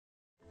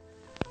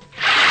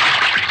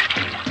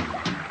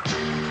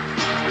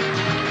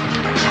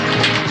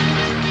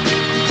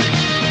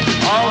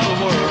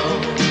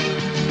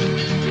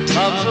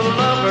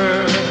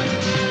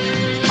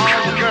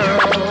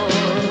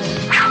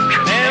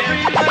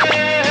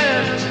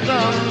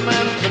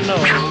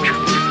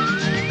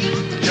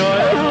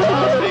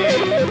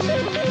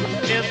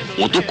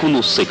男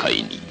の世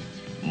界に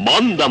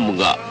マンダム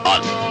があ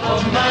る。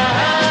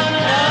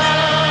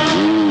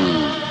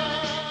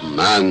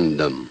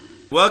Mandom.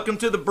 Welcome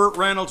to the Burt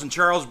Reynolds and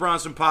Charles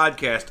Bronson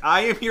podcast.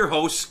 I am your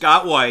host,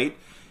 Scott White,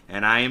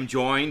 and I am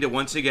joined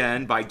once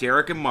again by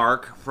Derek and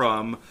Mark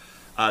from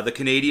the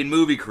Canadian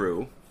Movie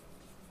Crew.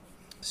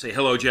 Say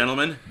hello,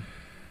 gentlemen.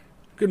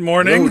 Good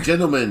morning. Hello,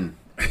 gentlemen.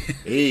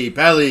 Hey,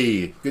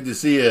 Pally. Good to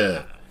see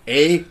you.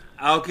 Eh?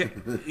 Okay.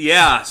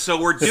 Yeah, so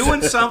we're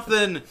doing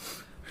something.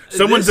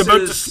 Someone's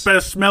about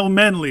to smell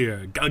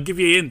manlier. I'll give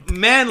you a hint.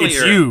 Manlier.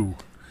 It's you.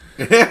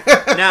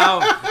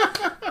 Now,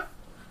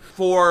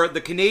 for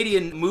the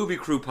Canadian Movie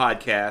Crew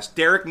podcast,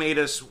 Derek made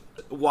us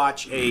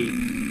watch a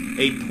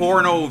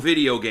porno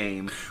video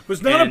game. It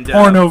was not a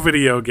porno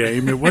video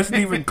game. It wasn't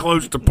even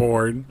close to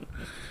porn.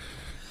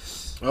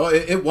 Oh,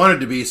 it wanted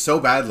to be so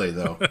badly,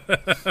 though.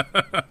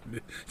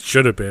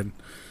 Should have been.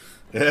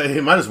 Yeah,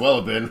 it might as well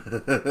have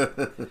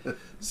been.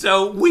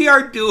 So we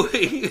are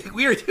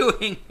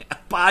doing a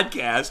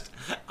podcast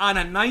on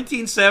a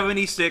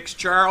 1976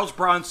 Charles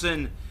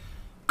Bronson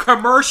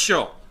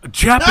commercial. A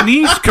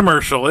Japanese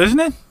commercial, isn't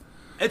it?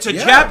 It's a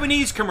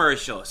Japanese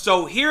commercial.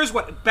 So here's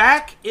what,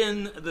 back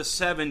in the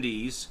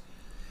 70s,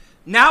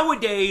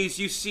 nowadays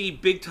you see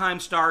big time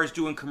stars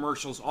doing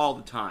commercials all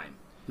the time.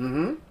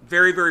 Mm-hmm.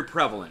 Very, very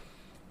prevalent.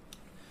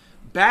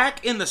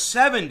 Back in the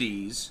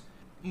 70s,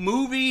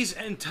 movies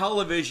and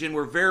television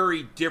were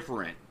very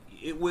different.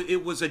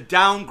 It was a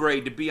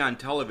downgrade to be on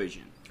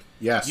television.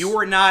 Yes. You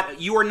were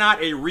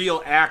not a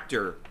real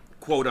actor,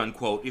 quote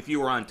unquote, if you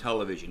were on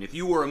television. If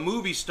you were a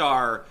movie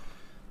star,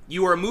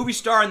 you were a movie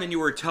star and then you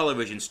were a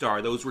television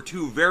star. Those were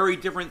two very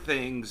different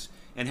things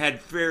and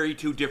had very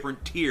two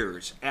different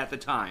tiers at the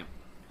time.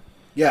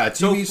 Yeah, a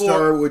TV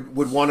star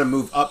would want to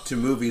move up to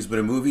movies, but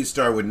a movie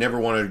star would never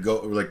want to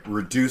go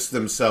reduce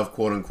themselves,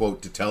 quote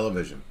unquote, to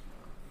television.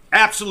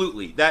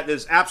 Absolutely. That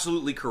is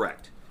absolutely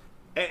correct.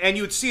 And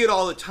you would see it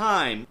all the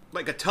time.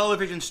 Like a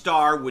television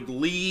star would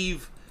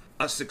leave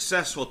a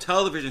successful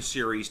television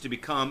series to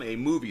become a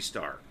movie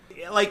star.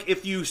 Like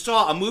if you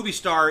saw a movie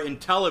star in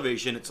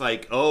television, it's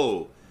like,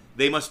 oh,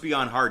 they must be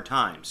on hard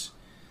times.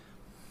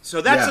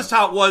 So that's just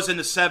how it was in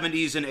the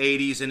 70s and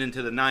 80s and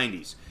into the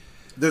 90s.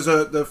 There's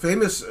the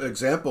famous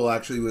example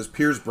actually was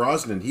Pierce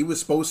Brosnan. He was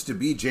supposed to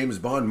be James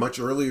Bond much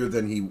earlier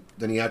than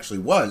he actually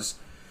was,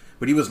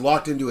 but he was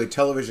locked into a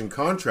television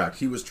contract.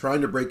 He was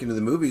trying to break into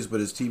the movies, but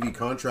his TV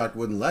contract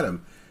wouldn't let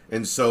him,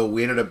 and so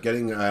we ended up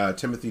getting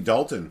Timothy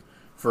Dalton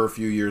for a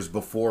few years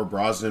before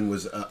Brosnan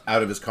was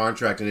out of his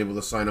contract and able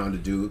to sign on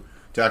to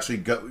actually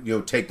go,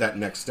 take that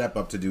next step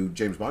up to do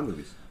James Bond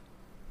movies.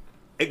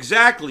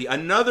 Exactly.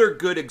 Another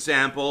good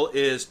example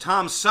is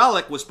Tom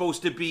Selleck was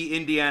supposed to be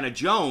Indiana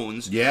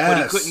Jones, but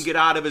he couldn't get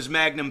out of his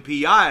Magnum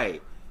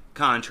P.I.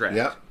 contract.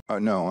 Yeah.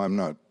 No, I'm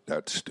not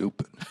that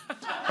stupid.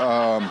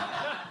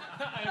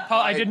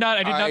 I did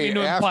not mean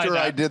to imply after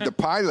that. I did the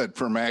pilot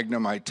for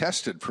Magnum, I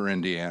tested for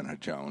Indiana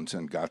Jones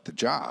and got the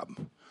job.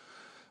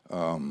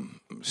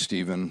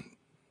 Stephen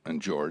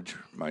and George,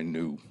 my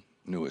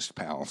newest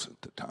pals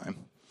at the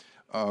time,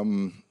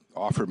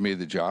 offered me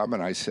the job,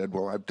 and I said,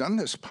 well, I've done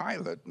this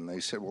pilot. And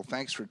they said, well,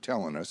 thanks for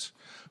telling us.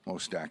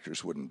 Most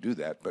actors wouldn't do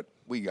that, but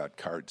we got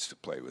cards to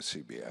play with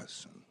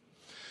CBS. And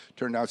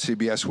turned out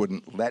CBS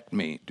wouldn't let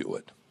me do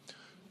it.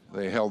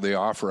 They held the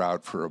offer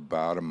out for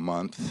about a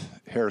month.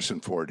 Harrison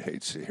Ford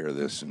hates to hear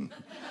this. And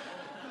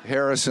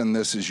Harrison,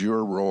 this is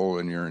your role,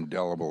 and you're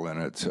indelible in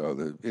it.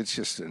 So it's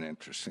just an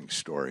interesting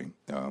story.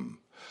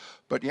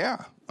 But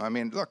yeah, I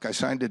mean, look, I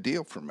signed a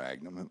deal for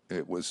Magnum.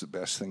 It was the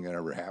best thing that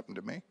ever happened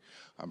to me.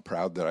 I'm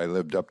proud that I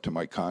lived up to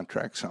my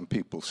contract. Some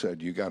people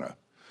said, you got to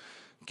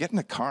get in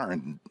the car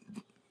and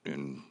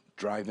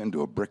drive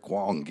into a brick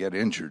wall and get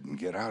injured and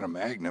get out of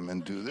Magnum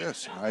and do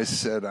this. I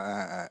said,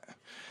 I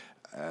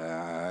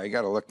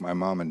got to look my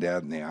mom and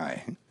dad in the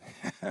eye,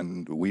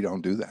 and we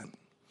don't do that.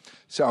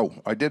 So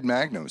I did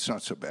Magnum. It's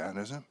not so bad,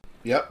 is it?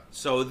 Yep.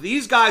 So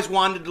these guys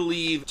wanted to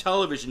leave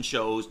television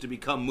shows to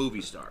become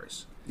movie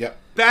stars. Yep.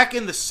 Back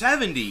in the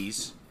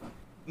 70s,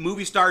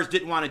 movie stars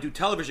didn't want to do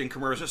television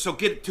commercials, so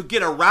to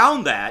get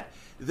around that,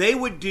 they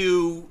would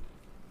do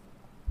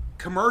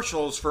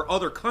commercials for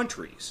other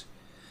countries.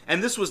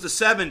 And this was the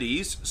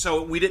 70s,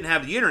 so we didn't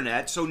have the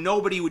internet, so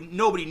nobody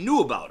knew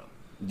about them.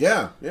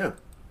 Yeah, yeah.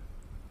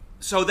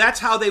 So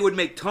that's how they would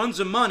make tons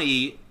of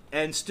money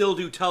and still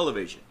do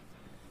television.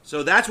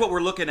 So that's what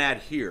we're looking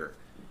at here,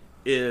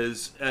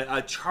 is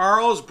a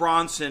Charles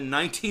Bronson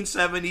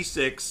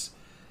 1976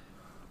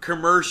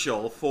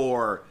 commercial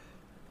for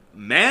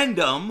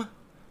Mandom,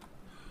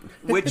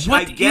 which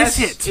What I guess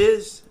is it?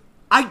 is...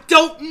 I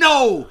don't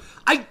know!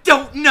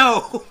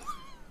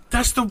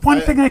 That's the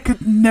one thing I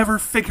could never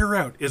figure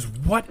out, is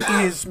what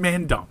is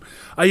Mandom?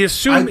 I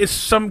assume it's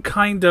some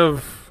kind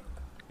of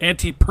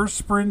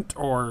antiperspirant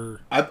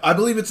or... I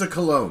believe it's a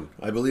cologne.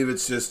 I believe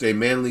it's just a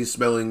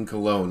manly-smelling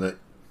cologne that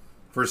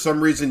for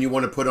some reason you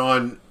want to put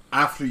on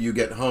after you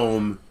get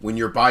home when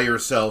you're by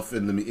yourself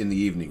in the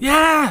evening.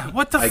 Yeah,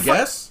 what the I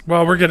guess?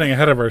 Well, we're getting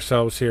ahead of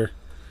ourselves here.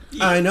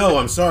 I know,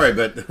 I'm sorry,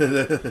 but...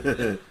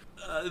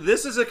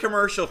 this is a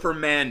commercial for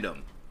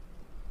Mandom.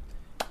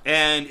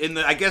 And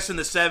I guess in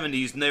the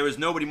 70s, there was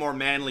nobody more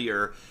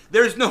manlier.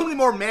 There's nobody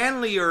more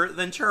manlier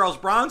than Charles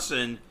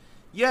Bronson,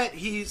 yet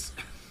he's...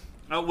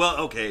 Oh, well,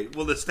 okay.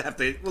 We'll just have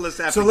to.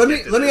 So let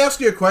me ask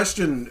you a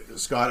question,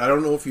 Scott. I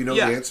don't know if you know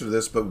Yeah. the answer to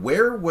this, but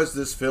where was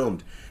this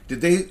filmed?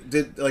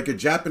 Did like a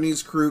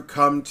Japanese crew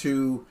come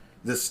to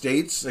the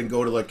States and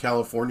go to like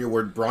California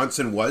where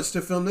Bronson was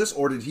to film this,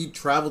 or did he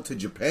travel to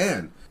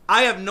Japan?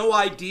 I have no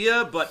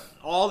idea, but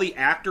all the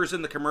actors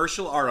in the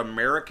commercial are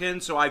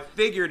American, so I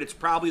figured it's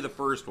probably the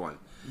first one.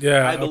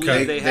 Yeah, I believe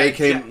okay. They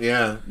came.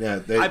 Yeah.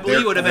 I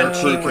believe it would have been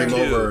their crew cheaper, came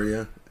too.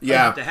 over.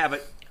 Yeah. To have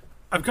it.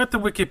 I've got the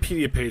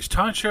Wikipedia page.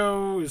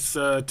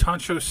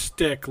 Tancho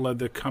Stick led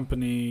the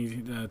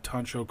company,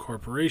 Tancho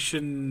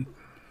Corporation,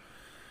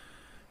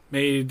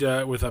 made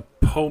with a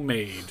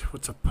pomade.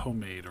 What's a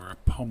pomade or a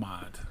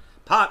pomade?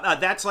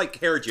 That's like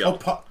hair gel.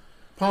 Pomade.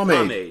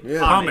 Pomade. Yeah.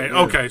 Pomade.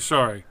 Yeah. Okay,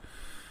 sorry.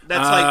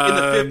 That's like in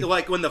the 50s,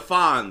 like when the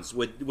Fonz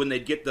when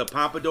they'd get the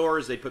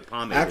pompadours, they put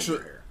pomade in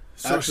their hair.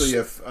 Actually,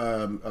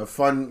 a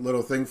fun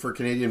little thing for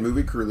Canadian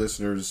movie crew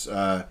listeners: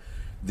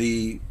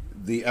 the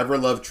ever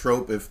loved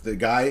trope. If a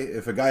guy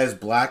has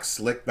black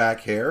slick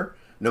back hair,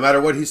 no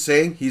matter what he's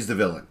saying, he's the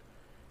villain.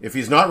 If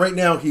he's not right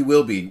now, he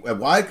will be.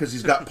 Why? Because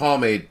he's got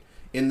pomade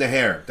in the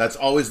hair. That's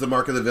always the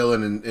mark of the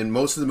villain in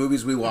most of the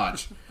movies we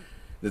watch.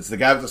 It's the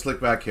guy with the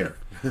slick back hair.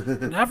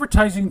 An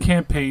advertising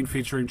campaign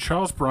featuring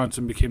Charles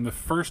Bronson became the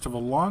first of a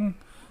long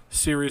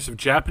series of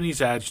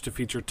Japanese ads to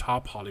feature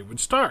top Hollywood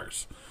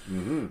stars.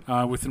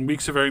 Mm-hmm. Within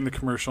weeks of airing the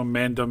commercial,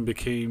 Mandom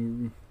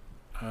became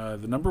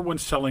the number one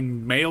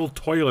selling male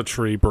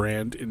toiletry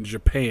brand in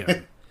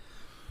Japan.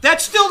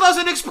 That still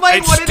doesn't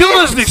explain what it is. It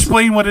still doesn't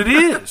explain what it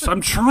is.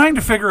 I'm trying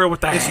to figure out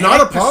what the heck. It's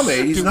not a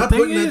pomade. He's stupid not thing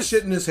putting that is.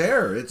 shit in his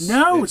hair. It's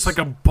like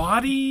a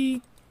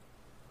body.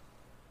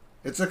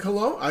 It's a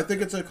cologne. I think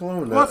it's a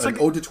cologne. Well, it's an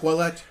like eau de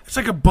toilette. It's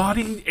like a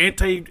body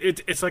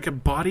It's like a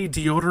body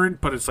deodorant,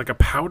 but it's like a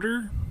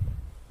powder.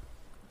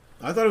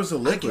 I thought it was a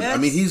liquid. I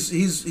mean,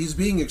 he's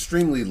being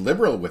extremely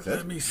liberal with it.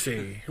 Let me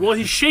see. Well,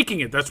 he's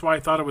shaking it. That's why I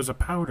thought it was a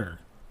powder.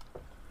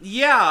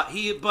 Yeah,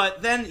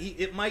 but then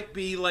it might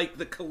be like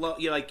the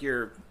cologne, like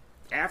your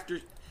after.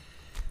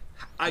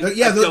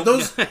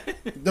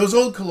 Those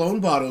old cologne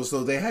bottles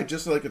though, they had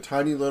just like a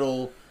tiny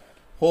little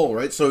hole,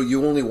 right? So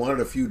you only wanted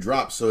a few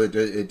drops, so it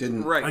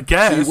didn't. Right. I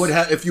guess So you would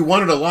have, if you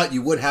wanted a lot,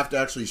 you would have to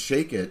actually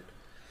shake it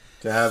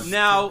to have.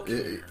 Now,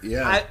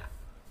 yeah.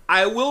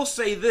 I will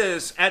say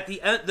this: at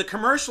the end, the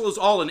commercial is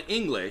all in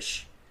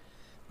English,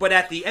 but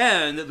at the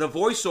end, the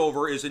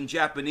voiceover is in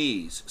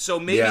Japanese. So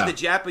maybe the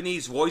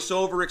Japanese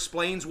voiceover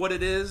explains what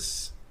it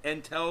is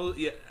and tell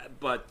you,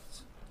 but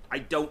I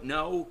don't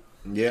know.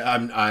 Yeah,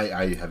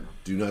 I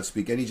do not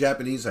speak any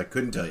Japanese. I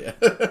couldn't tell you.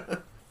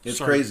 It's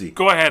Sorry. crazy.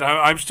 Go ahead.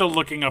 I'm still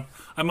looking up.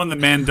 I'm on the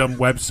Mandom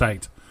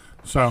website.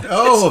 So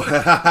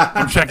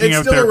I'm checking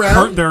out still their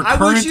around?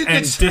 current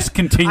and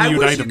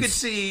discontinued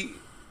items.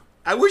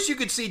 I wish you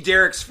could see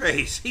Derek's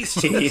face. He's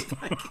just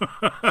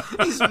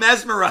he's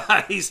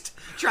mesmerized,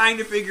 trying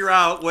to figure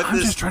out what I'm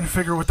this just trying to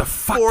figure out what the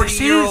fuck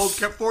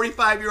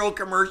 45-year-old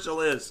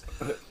commercial is.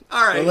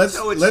 All right,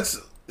 Well, let's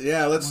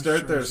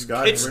start there,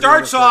 Scott. It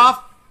starts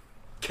off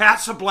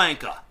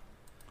Casablanca.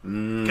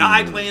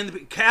 Guy playing the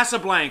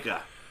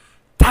Casablanca.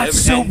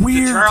 That's so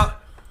weird.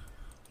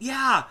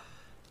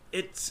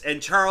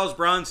 And Charles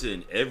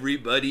Bronson.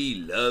 Everybody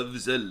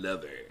loves a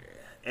lover.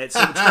 And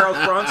so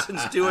Charles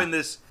Bronson's doing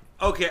this.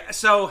 Okay,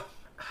 so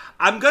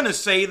I'm gonna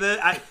say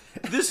that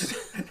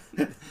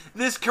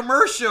this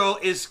commercial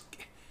is.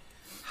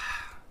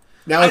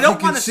 Now, if you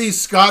can see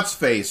Scott's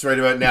face right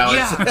about now,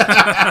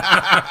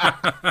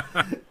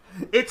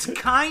 it's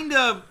kind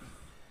of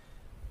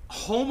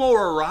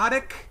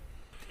homoerotic.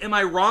 Am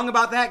I wrong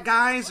about that,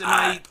 guys?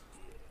 I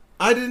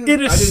didn't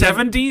in a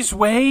 70s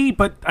way,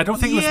 but I don't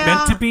think it was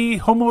meant to be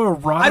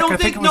homoerotic. I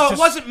think it was it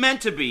wasn't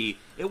meant to be.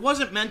 It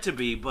wasn't meant to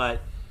be,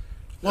 but.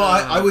 Well,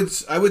 I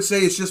would say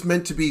it's just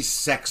meant to be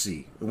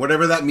sexy,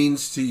 whatever that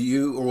means to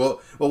you, or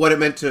what it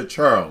meant to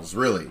Charles.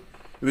 Really,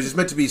 it was just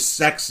meant to be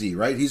sexy,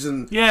 right? He's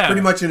pretty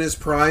much in his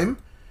prime.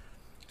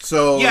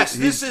 So yes,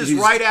 this is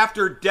right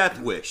after Death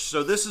Wish.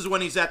 So this is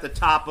when he's at the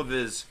top of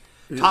his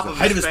fame, top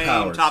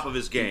of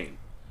his game.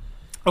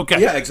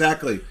 Okay. Yeah,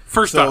 exactly.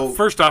 First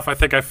off, I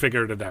think I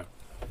figured it out.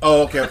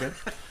 Oh, okay.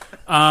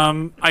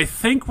 I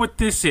think what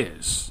this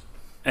is.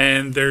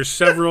 And there's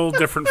several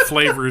different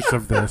flavors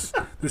of this.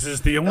 This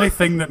is the only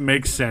thing that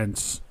makes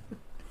sense.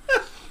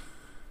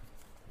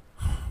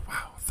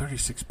 Wow,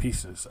 36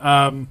 pieces.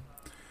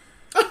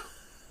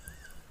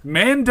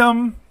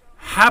 Mandom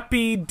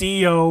Happy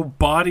Dio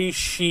Body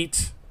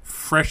Sheet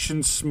Fresh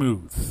and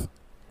Smooth.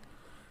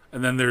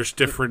 And then there's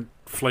different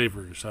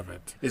flavors of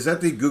it. Is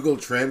that the Google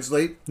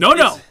Translate?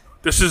 No.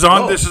 This is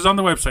on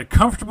the website.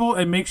 Comfortable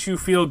and makes you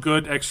feel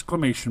good! ! A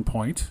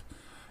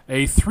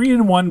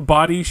 3-in-1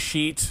 body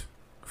sheet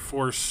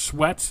for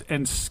sweat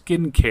and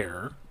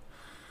skincare,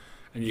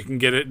 And you can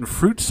get it in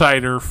fruit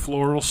cider,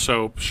 floral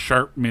soap,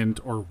 sharp mint,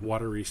 or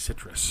watery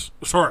citrus.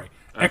 Sorry,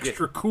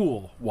 extra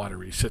cool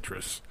watery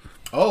citrus.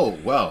 Oh,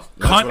 well.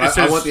 That's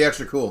I want the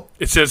extra cool.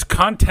 It says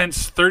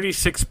contents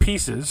 36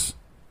 pieces.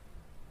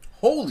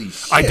 Holy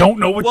shit. I don't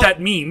know what that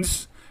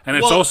means. And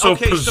it's also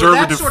preservative so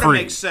that sort of free.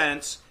 makes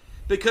sense.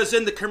 Because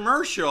in the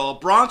commercial,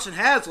 Bronson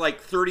has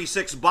like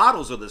 36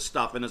 bottles of this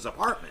stuff in his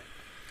apartment.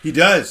 He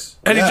does.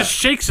 And he just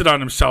shakes it on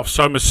himself.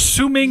 So I'm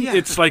assuming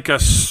it's like a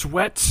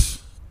sweat.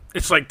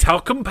 It's like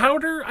talcum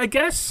powder, I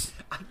guess.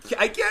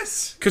 I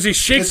guess. Because he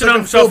shakes it on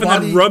himself and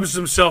then rubs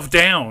himself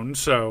down.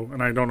 So,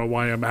 and I don't know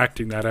why I'm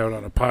acting that out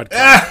on a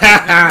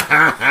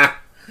podcast.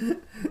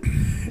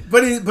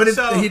 but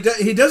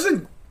he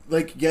doesn't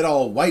like get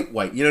all white.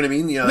 You know what I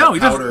mean? No,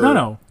 he doesn't.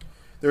 No.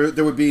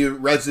 There would be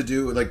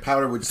residue, like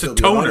powder would still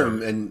be on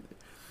him, and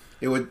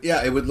it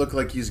would look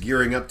like he's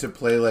gearing up to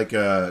play like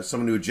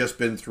someone who had just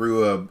been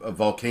through a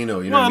volcano.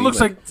 You know what I mean? It looks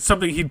like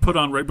something he'd put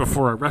on right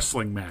before a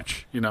wrestling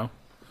match. You know,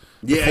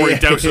 before he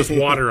douses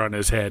water on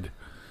his head.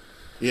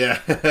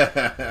 Yeah.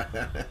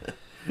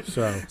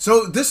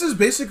 So this is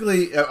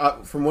basically,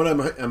 from what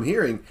I'm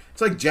hearing, it's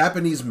like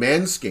Japanese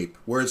Manscaped,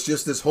 where it's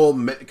just this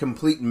whole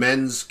complete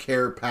men's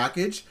care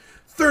package,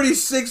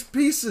 36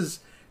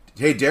 pieces.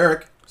 Hey,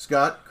 Derek.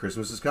 Scott,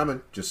 Christmas is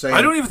coming. Just saying.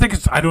 I don't even think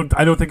it's. I don't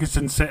think it's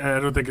I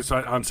don't think it's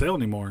on sale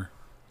anymore.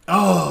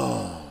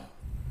 Oh,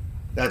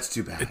 that's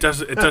too bad. It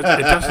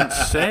doesn't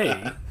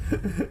say.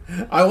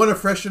 I want to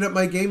freshen up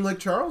my game like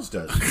Charles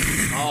does.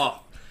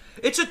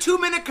 It's a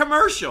 2-minute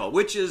commercial,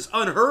 which is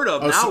unheard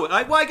of now.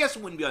 I guess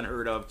it wouldn't be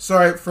unheard of.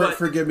 Sorry,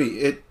 forgive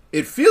me.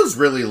 It feels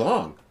really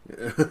long.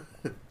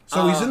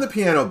 So he's in the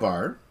piano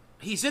bar.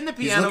 He's in the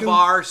piano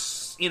bar.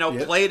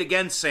 Play it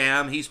again,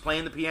 Sam. He's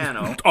playing the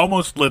piano.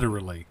 Almost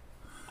literally.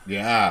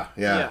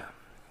 Yeah.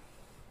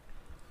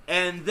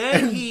 And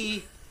then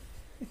he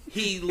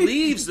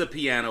leaves the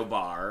piano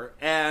bar,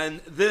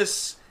 and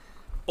this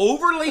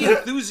overly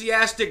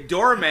enthusiastic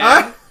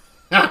doorman.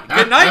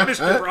 Good night,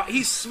 Mr. Bronson.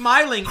 He's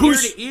smiling ear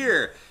to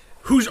ear.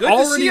 Who's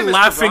already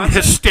laughing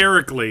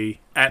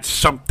hysterically at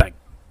something.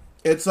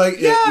 It's like,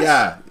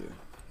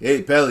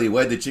 Hey, Pelly,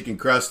 why'd the chicken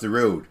cross the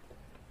road?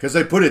 Because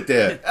I put it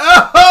there.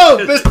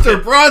 Oh,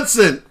 Mr.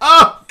 Bronson.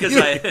 Oh,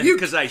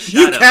 because I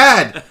shut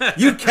him.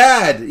 You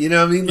cad. You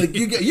know what I mean? Like,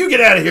 you get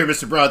out of here,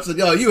 Mr.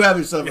 Bronson. Oh, you have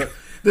yourself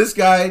This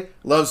guy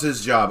loves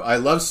his job. I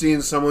love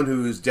seeing someone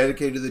who's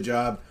dedicated to the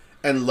job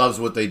and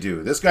loves what they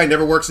do. This guy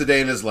never works a day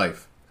in his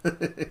life.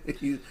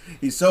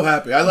 He's so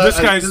happy. I love this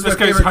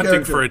guy's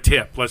hunting for a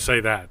tip. Let's say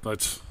that.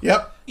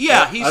 Yep.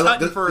 Yeah, he's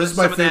hunting for. This is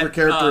my favorite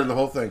character in the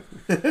whole thing.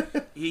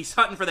 He's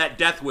hunting for that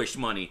death wish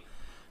money.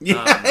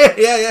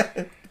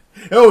 Yeah.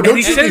 Oh, don't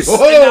shoot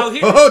me!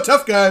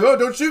 Tough guy! Oh,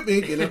 don't shoot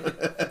me! You know.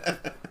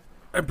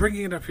 I'm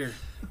bringing it up here.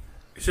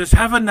 He says,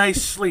 "Have a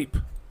nice sleep,"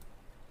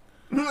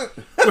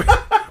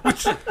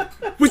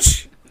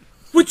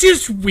 which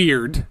is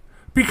weird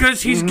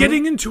because he's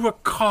getting into a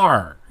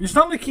car. It's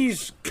not like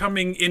he's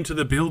coming into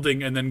the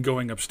building and then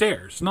going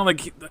upstairs. It's not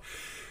like,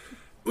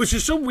 which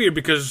is so weird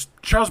because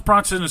Charles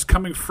Bronson is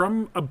coming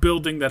from a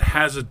building that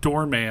has a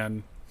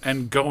doorman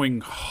and going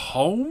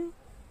home.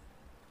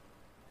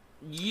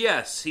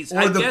 Yes, I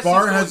guess the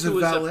bar has a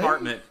valet.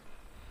 Apartment.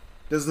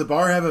 Does the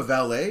bar have a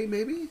valet?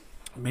 Maybe.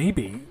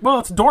 Well,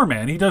 it's a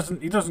doorman. He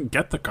doesn't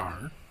get the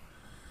car.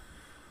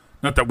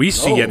 Not that we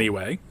see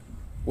anyway.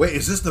 Wait,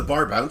 is this the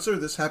bar bouncer?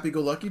 This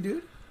happy-go-lucky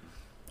dude?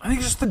 I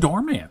think it's just the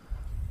doorman.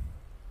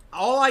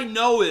 All I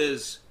know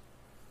is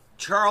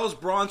Charles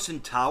Bronson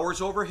towers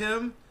over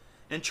him,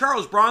 and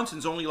Charles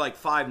Bronson's only like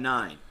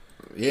 5'9".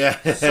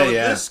 Yeah. So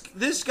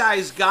this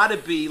guy's got to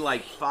be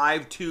like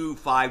 5'2",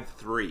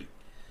 5'3".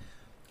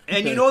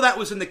 And you know that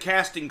was in the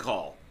casting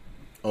call.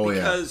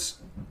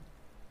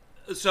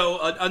 So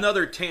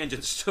another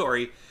tangent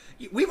story.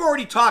 We've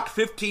already talked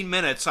 15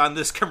 minutes on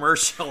this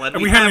commercial.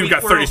 And we haven't even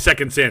got 30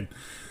 seconds in.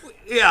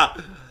 Yeah.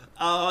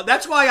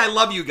 That's why I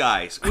love you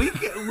guys. We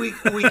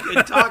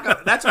can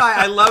talk. That's why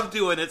I love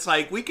doing it. It's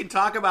like we can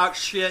talk about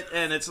shit,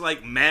 and it's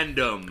like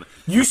Mandom.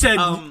 You said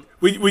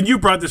when you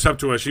brought this up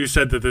to us, you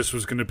said that this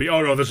was going to be.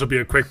 Oh no, this will be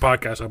a quick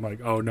podcast. I'm like,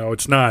 oh no,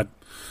 it's not.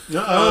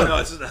 No,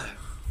 it's not.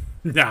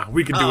 Nah,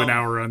 we can do an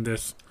hour on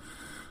this.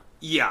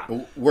 Yeah,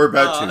 we're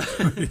about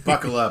to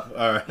buckle up.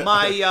 All right.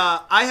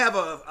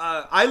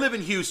 I live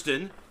in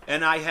Houston,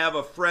 and I have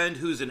a friend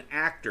who's an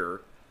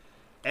actor,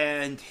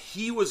 and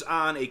he was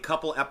on a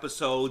couple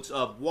episodes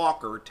of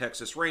Walker,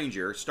 Texas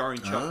Ranger,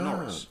 starring Chuck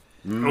Norris.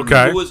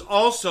 Okay, who was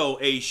also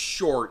a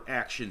short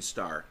action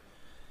star.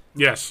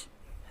 Yes,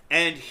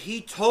 and he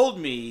told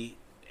me,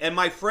 and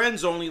my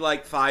friend's only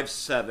like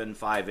 5'7",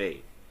 5'8",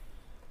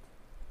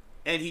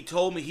 and he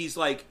told me he's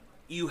like,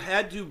 you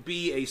had to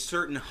be a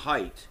certain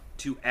height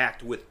to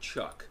act with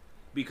Chuck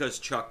because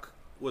Chuck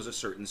was a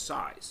certain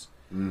size.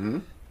 Mm-hmm.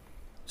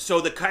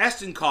 So the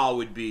casting call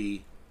would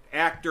be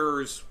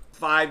actors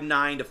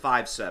 5'9" to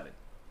 5'7",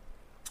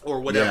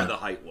 or whatever the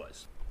height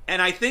was.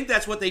 And I think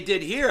that's what they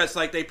did here. It's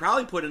like they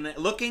probably put in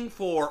looking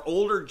for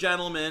older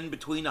gentlemen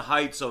between the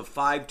heights of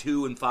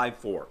 5'2" and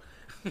 5'4".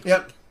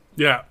 Yep.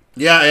 Yeah.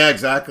 Yeah,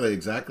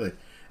 exactly.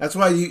 That's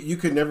why you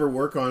could never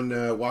work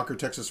on Walker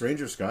Texas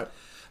Ranger, Scott.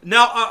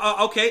 Now,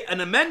 okay,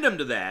 an amendment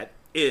to that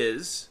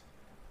is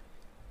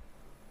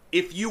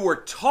if you were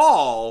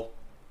tall,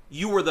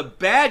 you were the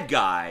bad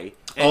guy,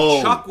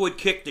 and Chuck would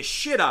kick the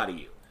shit out of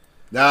you.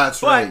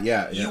 That's right,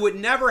 yeah. You would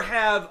never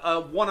have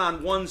a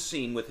one-on-one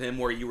scene with him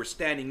where you were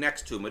standing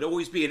next to him. It'd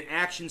always be an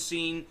action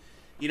scene,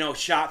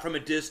 shot from a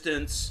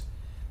distance,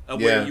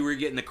 where you were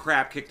getting the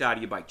crap kicked out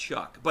of you by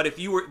Chuck. But if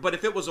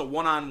it was a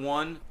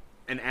one-on-one,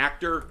 an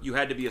actor, you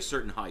had to be a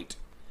certain height.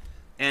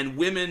 And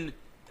women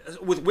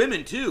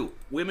too,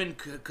 women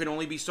could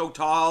only be so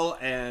tall,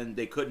 and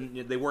they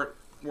weren't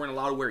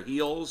allowed to wear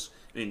heels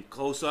in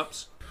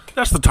close-ups.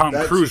 That's the Tom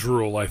Cruise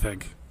rule, I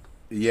think.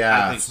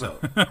 Yeah, I think so.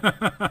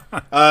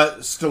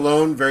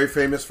 Stallone, very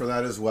famous for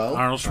that as well.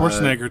 Arnold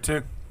Schwarzenegger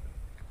too.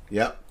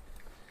 Yep.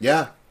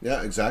 Yeah,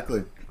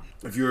 exactly.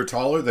 If you were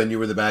taller, then you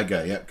were the bad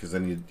guy. Yep, because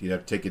then you'd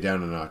have to take it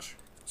down a notch.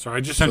 So I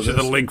just sent you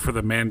the link for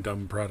the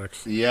Mandom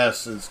products.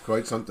 Yes, it's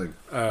quite something.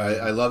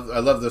 I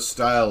love the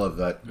style of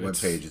that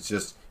webpage. It's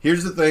just,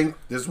 here's the thing,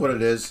 this is what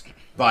it is,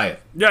 buy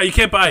it. Yeah, you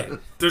can't buy it.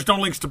 There's no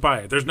links to buy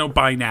it. There's no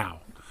buy now.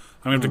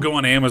 I'm going to have to go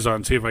on Amazon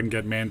and see if I can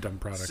get Mandom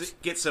products.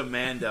 Get some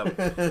Mandom.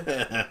 Actually,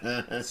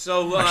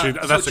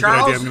 that's a good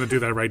idea. I'm going to do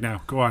that right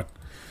now. Go on.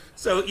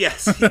 So,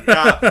 yes.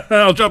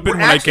 I'll jump in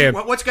when I can.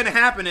 What's going to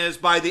happen is,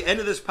 by the end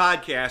of this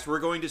podcast, we're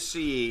going to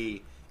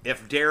see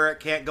if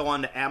Derek can't go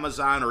on to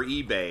Amazon or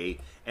eBay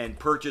and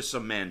purchase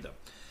some Mandom.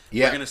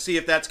 Yeah. We're going to see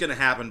if that's going to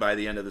happen by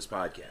the end of this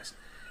podcast.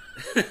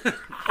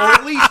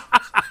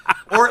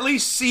 or at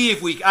least see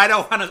if we... I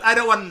don't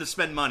want him to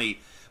spend money.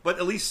 But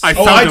at least I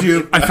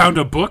found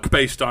a book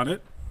based on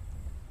it.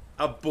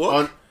 A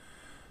book?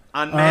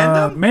 On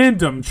Mandom?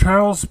 Mandom,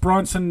 Charles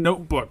Bronson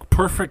notebook.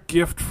 Perfect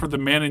gift for the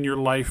man in your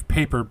life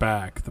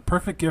paperback. The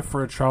perfect gift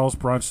for a Charles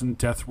Bronson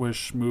Death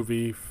Wish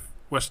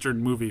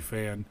Western movie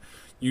fan.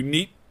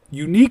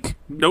 Unique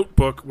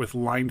notebook with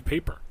lined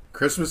paper.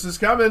 Christmas is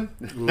coming.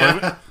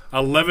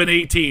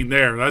 11.18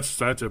 there.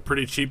 That's a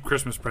pretty cheap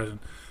Christmas present.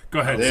 Go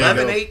ahead.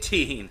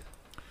 11.18.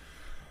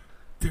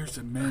 There's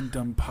a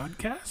Mandom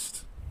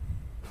podcast?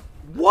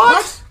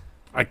 What?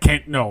 I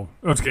can't know.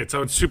 Okay,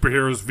 so it's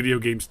superheroes, video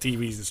games,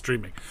 TVs, and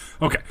streaming.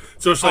 Okay,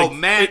 so it's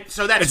like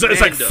so that's it's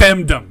like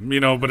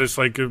femdom, but it's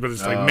like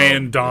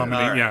man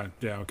dominating. Right.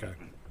 Yeah. Okay,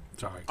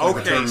 sorry.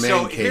 Okay,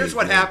 so here's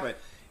what happened.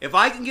 If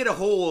I can get a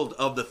hold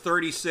of the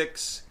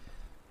 36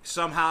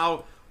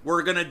 somehow,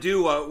 we're gonna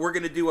do a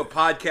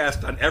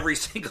podcast on every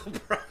single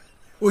product.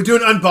 We're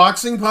doing an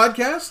unboxing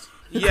podcast.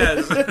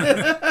 Yes.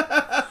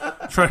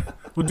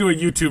 We'll do a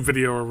YouTube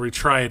video where we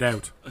try it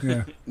out.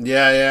 Yeah.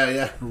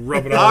 Yeah.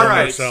 Rub it all over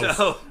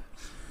ourselves.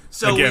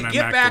 So again, we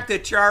get back to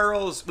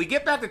Charles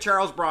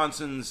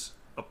Bronson's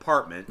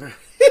apartment,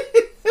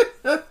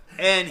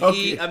 and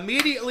he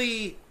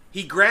immediately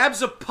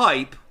grabs a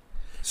pipe.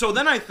 So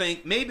then I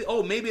think maybe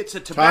it's a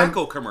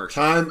tobacco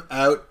commercial. Time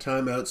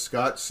out,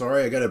 Scott.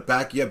 Sorry, I got to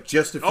back you up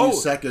just a few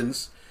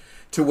seconds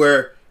to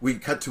where we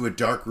cut to a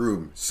dark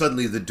room.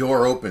 Suddenly the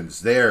door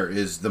opens. There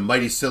is the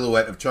mighty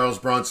silhouette of Charles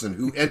Bronson,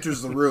 who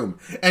enters the room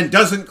and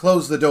doesn't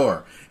close the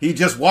door. He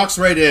just walks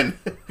right in.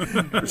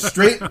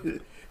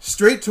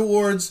 straight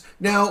towards...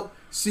 Now,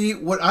 see,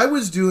 what I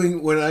was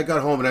doing when I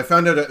got home, and I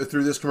found out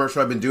through this commercial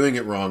I've been doing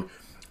it wrong,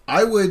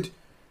 I would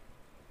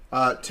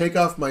take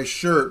off my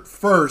shirt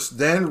first,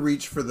 then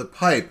reach for the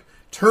pipe.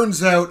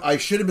 Turns out I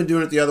should have been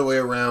doing it the other way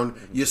around.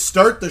 You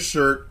start the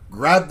shirt,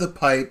 grab the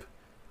pipe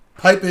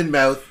in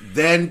mouth,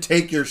 then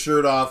take your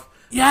shirt off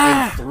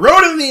and throw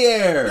it in the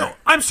air. No,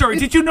 I'm sorry,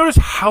 did you notice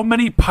how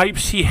many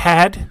pipes he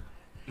had?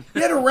 He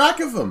had a rack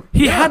of them.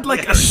 He had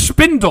like a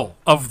spindle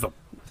of them.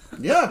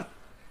 Yeah.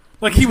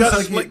 Like he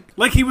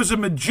was a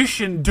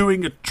magician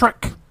doing a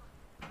trick.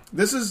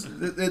 This is,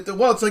 it's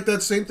like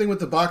that same thing with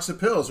the box of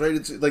pills, right?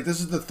 It's like this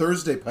is the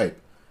Thursday pipe.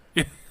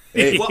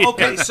 Hey, well,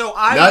 okay, so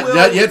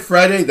not yet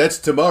Friday, that's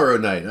tomorrow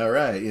night. All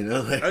right,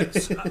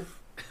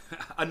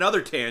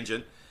 Another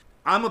tangent.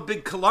 I'm a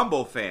big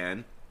Columbo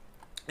fan,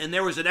 and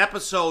there was an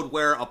episode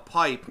where a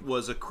pipe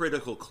was a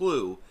critical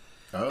clue,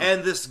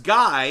 and this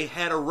guy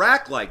had a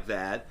rack like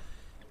that,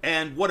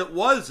 and what it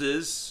was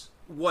is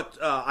what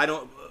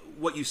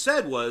you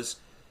said was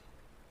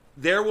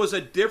there was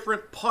a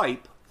different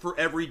pipe for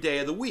every day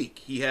of the week.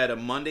 He had a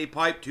Monday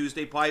pipe,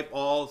 Tuesday pipe,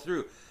 all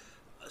through.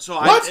 So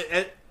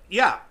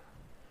yeah.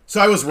 So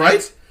I was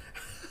right.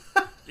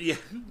 Yeah.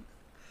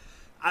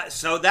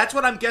 So that's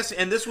what I'm guessing,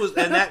 and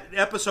that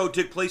episode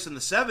took place in the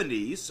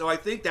 70s. So I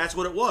think that's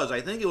what it was. I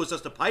think it was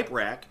just a pipe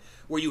rack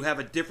where you have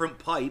a different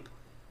pipe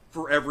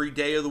for every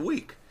day of the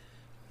week.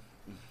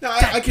 No,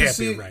 I can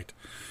see. Be right.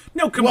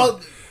 No, come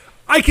on.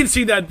 I can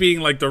see that being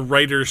like the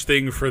writer's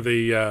thing for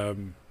the.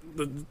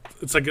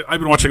 It's like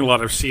I've been watching a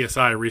lot of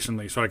CSI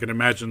recently, so I can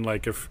imagine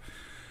like if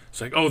it's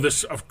like,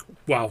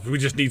 we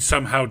just need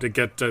somehow to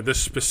get this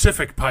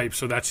specific pipe,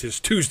 so that's his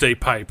Tuesday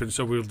pipe, and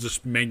so we'll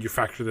just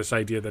manufacture this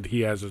idea that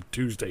he has a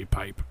Tuesday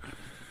pipe.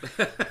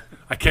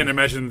 I can't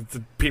imagine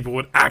that people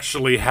would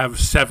actually have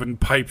 7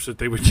 pipes that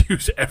they would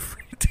use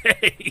every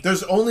day.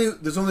 There's only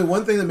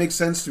one thing that makes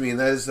sense to me, and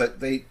that is that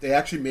they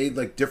actually made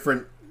like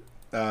different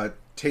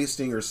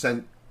tasting or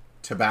scent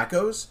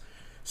tobaccos.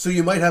 So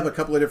you might have a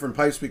couple of different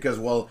pipes because,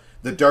 well,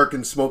 the dark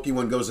and smoky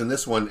one goes in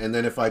this one, and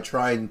then if I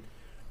try and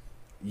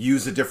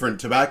use a different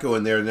tobacco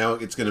in there, now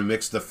it's going to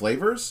mix the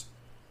flavors.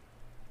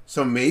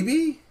 So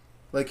maybe,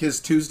 like his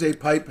Tuesday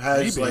pipe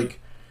has like,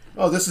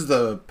 oh, this is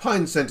the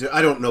pine scented.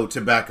 I don't know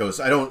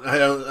tobaccos.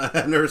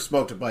 I've never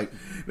smoked a pipe,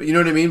 but you know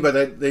what I mean.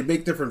 But they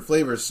make different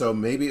flavors, so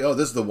maybe, oh,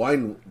 this is the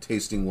wine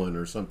tasting one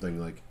or something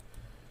like.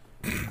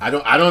 I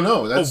don't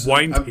know. That's a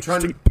wine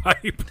tasting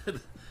pipe.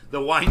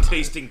 The wine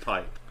tasting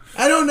pipe.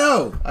 I don't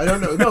know.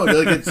 No,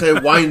 like it's a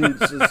wine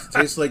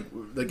tastes like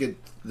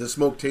the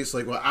smoke tastes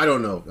like. Well, I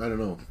don't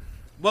know.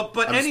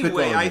 But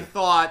anyway, I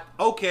thought,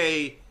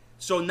 okay,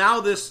 so now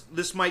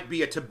this might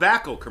be a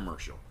tobacco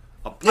commercial,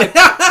 a pipe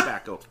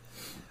tobacco.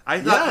 I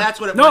thought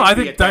that's what it might be. No, I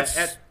think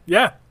that's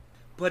yeah.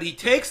 But he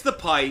takes the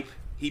pipe,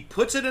 he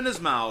puts it in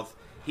his mouth,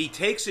 he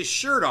takes his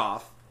shirt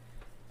off,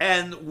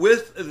 and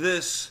with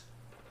this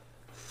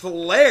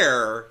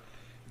flair,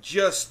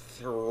 just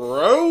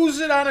throws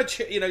it on a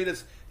chair. You know,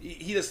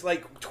 he just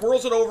like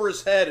twirls it over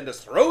his head and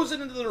just throws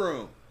it into the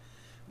room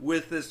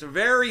with this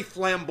very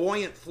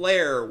flamboyant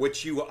flair,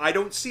 which I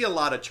don't see a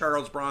lot of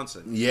Charles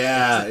Bronson.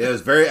 Yeah, it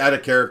was very out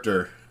of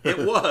character. It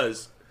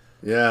was.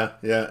 Yeah.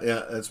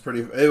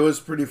 It was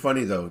pretty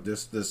funny though.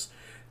 This,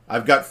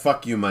 I've got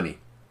fuck you money.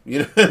 You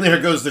know, and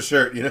there goes the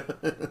shirt. You know.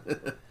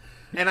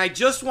 And I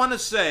just want to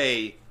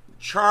say,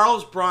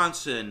 Charles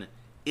Bronson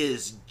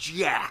is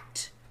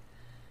jacked.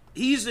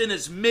 He's in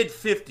his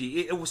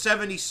mid-50s. It was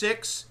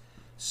 76.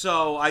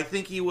 So I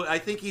think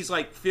he's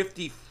like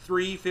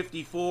 53,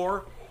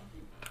 54.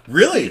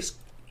 Really?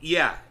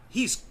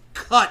 He's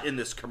cut in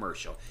this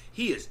commercial.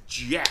 He is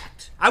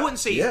jacked. I wouldn't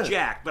say he's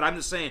jacked, but I'm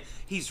just saying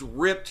he's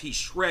ripped, he's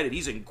shredded.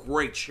 He's in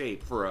great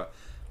shape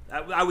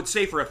I would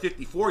say for a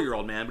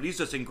 54-year-old man, but he's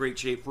just in great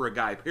shape for a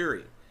guy,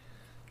 period.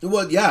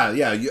 Well,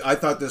 yeah. I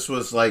thought this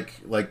was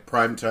like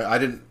prime time. I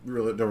don't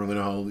really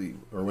know how old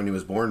or when he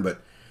was born, but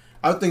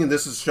I was thinking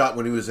this is shot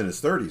when he was in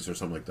his 30s or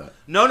something like that.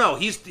 No,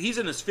 he's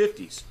in his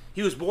 50s.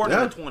 He was born in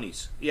the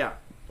 20s. Yeah.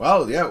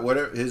 Well, yeah.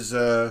 Whatever his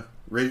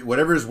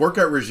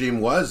workout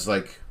regime was,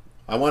 like,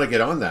 I want to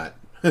get on that.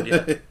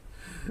 Yeah.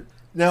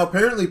 Now,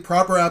 apparently,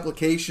 proper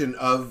application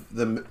of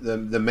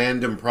the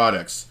Mandom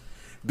products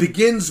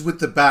begins with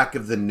the back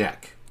of the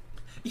neck,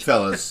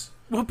 fellas.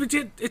 Well, but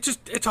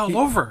it's all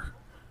over.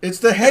 It's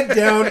the head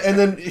down and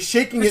then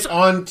shaking it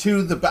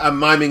onto I'm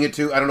miming it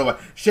too. I don't know why.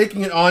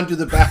 Shaking it onto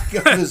the back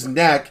of his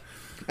neck,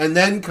 and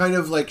then kind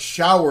of like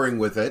showering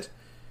with it,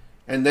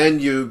 and then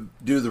you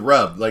do the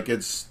rub. Like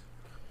it's.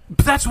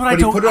 But that's what I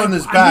don't. Put it on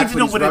his back. I need to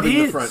know what it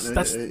is.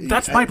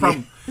 That's my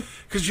problem.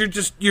 Because you're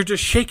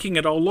just shaking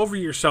it all over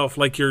yourself,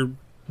 like you're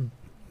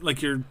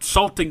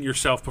salting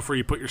yourself before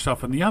you put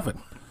yourself in the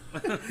oven.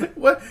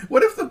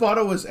 What if the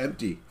bottle was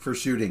empty for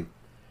shooting?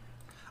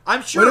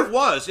 I'm sure it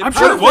was. I'm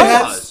sure it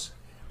was.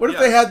 What if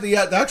they had the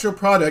actual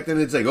product and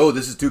it's like, oh,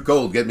 this is too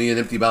cold. Get me an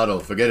empty bottle.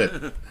 Forget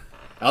it.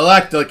 I'll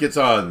act like it's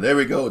on. There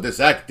we go.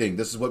 This acting.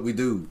 This is what we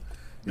do.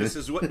 This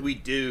is what we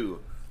do.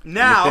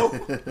 Now.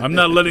 I'm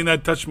not letting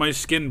that touch my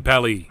skin,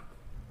 Pally.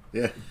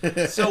 Yeah.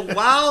 So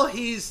while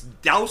he's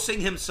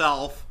dousing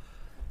himself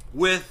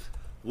with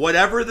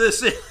whatever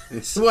this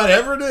is.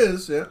 Whatever it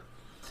is, yeah.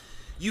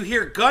 You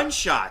hear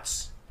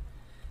gunshots.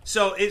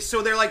 So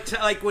they're like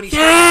when he's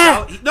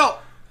out.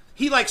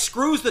 He like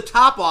screws the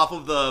top off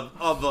of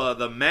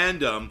the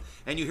Mandom,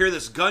 and you hear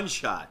this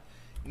gunshot,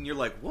 and you're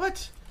like,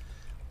 what?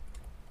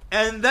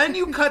 And then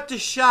you cut to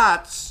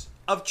shots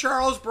of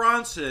Charles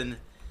Bronson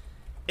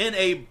in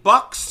a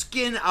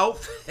buckskin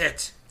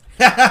outfit.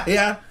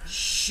 Yeah.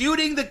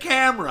 Shooting the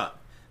camera.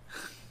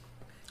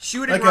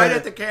 Shooting like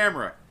at the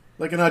camera.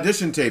 Like an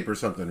audition tape or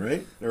something,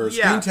 right? Or a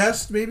screen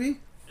test,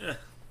 maybe?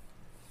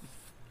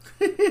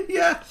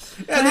 Yeah.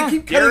 And they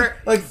keep cutting,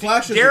 like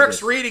flashes.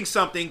 Derek's reading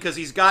something because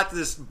he's got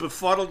this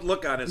befuddled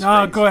look on his face.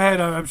 No, go ahead.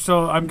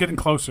 I'm getting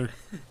closer.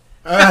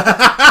 I'm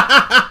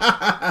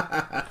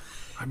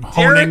honing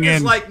Derek in.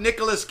 is like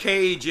Nicolas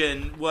Cage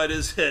in what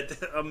is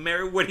it?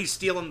 When he's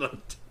stealing the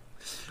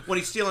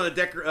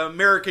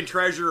American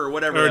Treasure or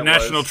whatever. Or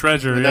National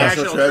Treasure. Yeah.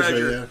 National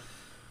Treasure.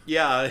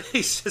 Yeah,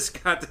 he's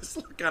just got this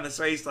look on his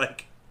face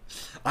like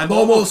I'm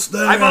almost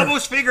there. I've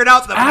almost figured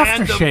out the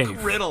Aftershave.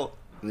 Mandom riddle.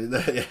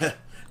 Yeah.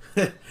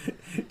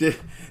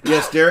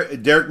 Yes,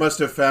 Derek must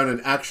have found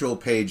an actual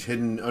page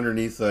hidden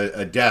underneath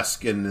a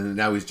desk, and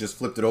now he's just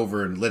flipped it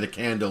over and lit a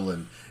candle,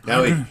 and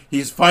now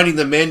he's finding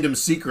the Mandom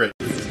secret.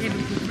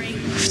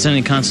 If it's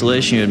any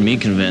consolation, you had me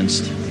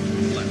convinced.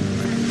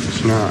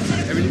 It's not.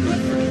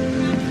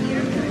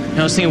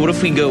 I was thinking, what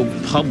if we go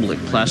public,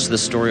 plaster the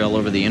story all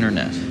over the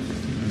internet?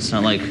 It's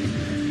not like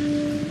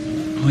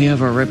we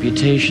have our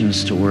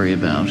reputations to worry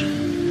about.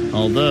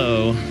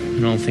 Although, I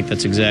don't think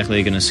that's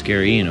exactly going to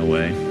scare Ian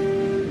away.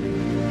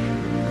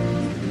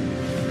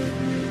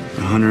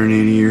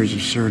 180 years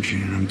of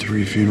searching, and I'm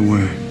 3 feet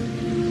away.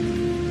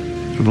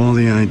 Of all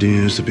the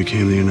ideas that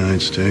became the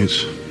United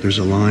States, there's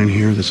a line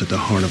here that's at the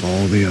heart of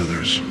all the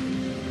others.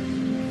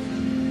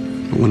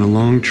 But when a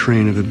long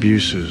train of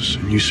abuses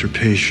and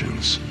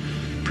usurpations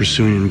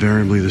pursuing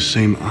invariably the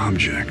same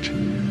object.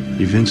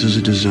 Events is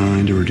a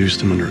design to reduce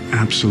them under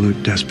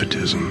absolute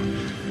despotism.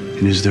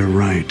 It is their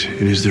right,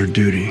 it is their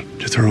duty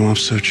to throw off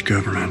such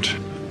government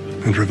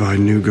and provide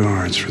new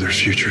guards for their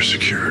future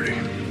security.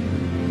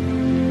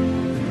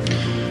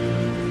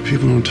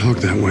 People don't talk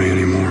that way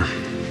anymore.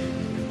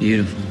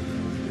 Beautiful.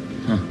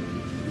 Huh.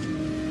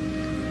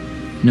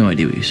 No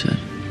idea what you said.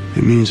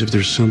 It means if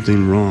there's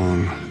something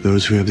wrong,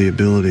 those who have the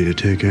ability to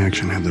take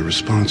action have the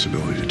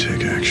responsibility to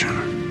take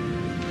action.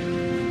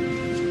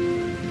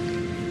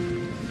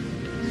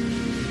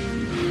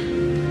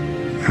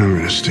 I'm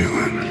gonna steal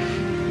it.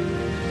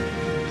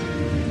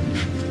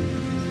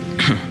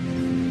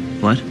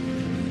 What?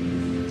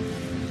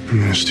 I'm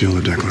gonna steal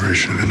the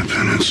Declaration of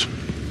Independence.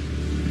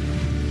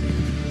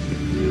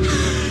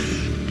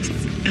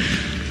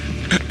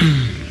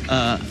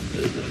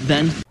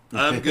 Ben?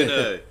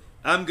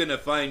 I'm gonna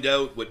find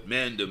out what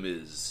Mandom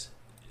is.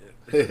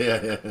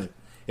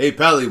 Hey,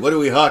 Pally, what are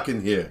we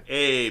hawking here?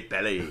 Hey,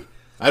 Pally.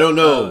 I don't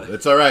know.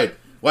 It's all right.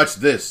 Watch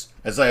this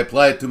as I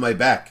apply it to my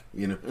back.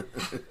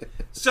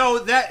 So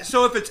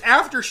if it's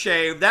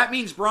aftershave, that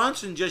means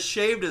Bronson just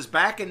shaved his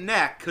back and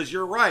neck. Because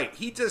you're right,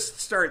 he just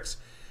starts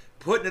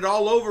putting it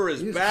all over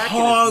his back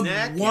and his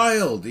neck.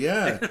 Wild,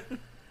 yeah.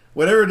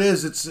 Whatever it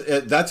is,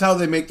 that's how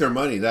they make their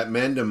money. That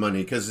Mandom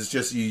money, because it's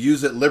just you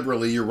use it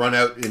liberally, you run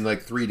out in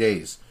like 3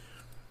 days.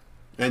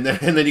 And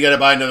then you got to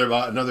buy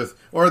another,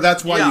 or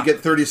that's why you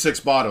get 36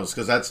 bottles,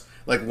 because that's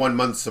like 1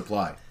 month's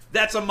supply.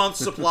 That's a month's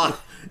supply.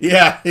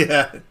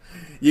 Yeah.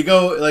 You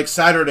go like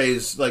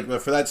Saturdays, like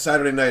for that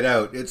Saturday night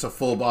out, it's a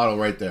full bottle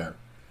right there.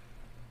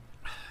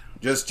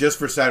 Just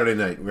for Saturday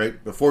night,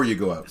 right before you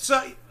go out.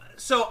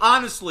 So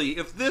honestly,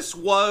 if this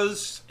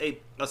was a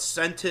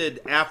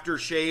scented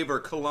aftershave or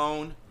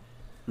cologne,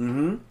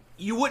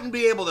 you wouldn't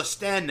be able to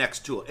stand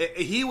next to it.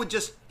 He would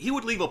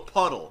leave a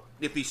puddle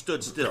if he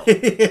stood still.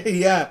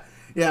 Yeah.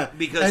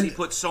 Because he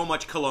put so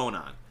much cologne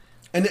on.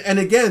 And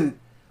again,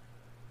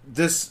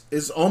 this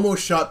is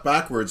almost shot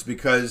backwards,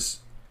 because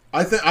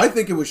I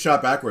think it was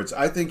shot backwards.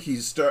 I think he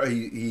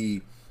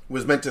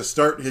was meant to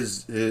start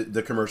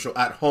the commercial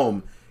at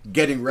home,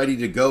 getting ready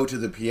to go to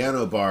the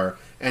piano bar,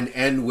 and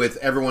end with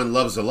 "Everyone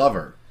Loves a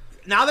Lover."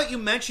 Now that you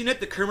mention it,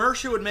 the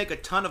commercial would make a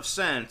ton of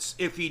sense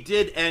if he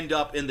did end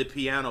up in the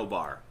piano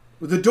bar.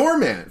 The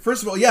doorman,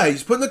 first of all,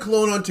 he's putting the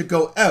cologne on to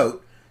go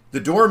out. The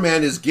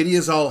doorman is giddy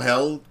as all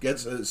hell,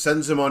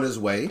 sends him on his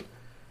way.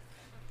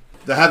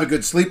 The have a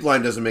good sleep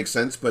line doesn't make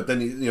sense, but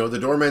then the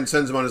doorman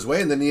sends him on his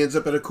way, and then he ends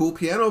up at a cool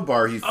piano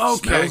bar. He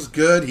smells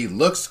good, he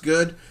looks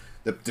good,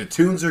 the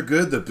tunes are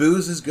good, the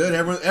booze is good,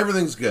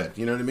 everything's good.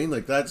 You know what I mean?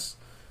 Like that's.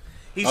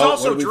 He's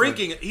also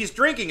drinking. He's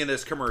drinking in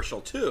this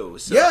commercial too.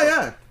 So.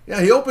 Yeah.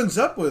 He opens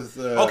up with.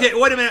 Okay,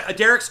 wait a minute.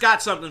 Derek's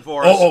got something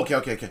for us. Oh,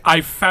 okay.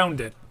 I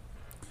found it.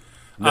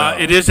 No.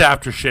 It is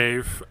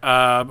aftershave.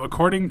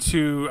 According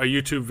to a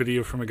YouTube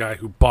video from a guy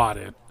who bought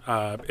it,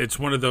 it's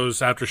one of those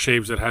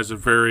aftershaves that has a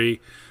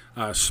very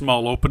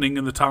small opening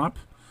in the top.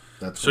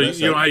 That's so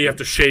you know how you have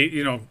to shave.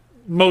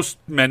 Most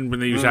men when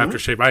they use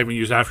aftershave, I haven't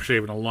used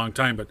aftershave in a long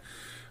time, but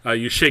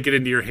you shake it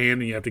into your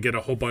hand and you have to get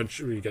a whole bunch.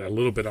 You get a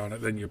little bit on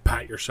it, then you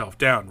pat yourself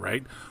down.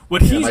 Right?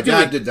 My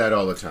dad did that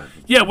all the time.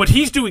 Yeah, what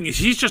he's doing is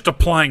he's just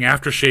applying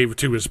aftershave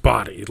to his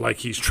body, like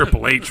he's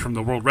Triple H from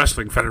the World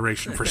Wrestling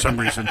Federation for some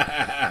reason.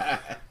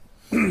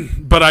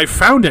 But I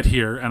found it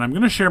here, and I'm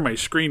going to share my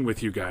screen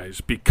with you guys,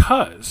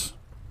 because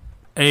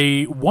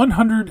a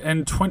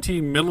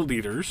 120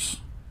 milliliters,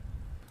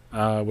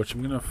 which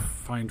I'm going to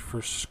find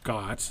for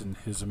Scott and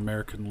his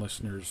American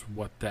listeners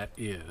what that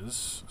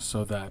is.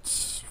 So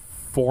that's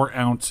 4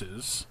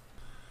 ounces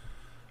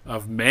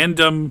of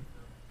Mandom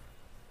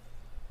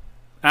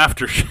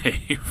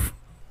aftershave,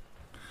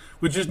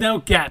 which is now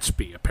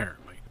Gatsby,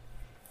 apparently.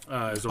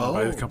 Is owned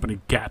by the company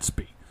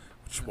Gatsby,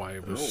 which is why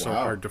it was so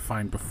hard to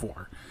find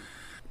before.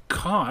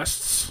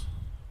 Costs,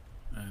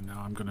 and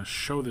now I'm going to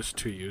show this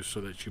to you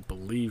so that you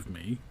believe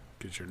me,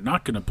 because you're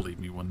not going to believe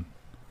me when...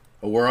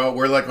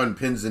 We're like on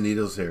pins and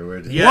needles here.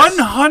 Yes.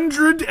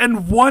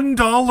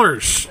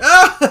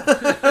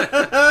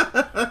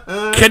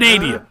 $101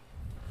 Canadian.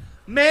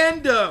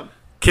 Mandom.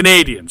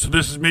 Canadian. So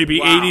this is maybe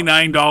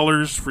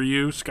 $89 for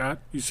you, Scott.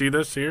 You see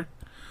this here?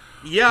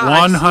 Yeah.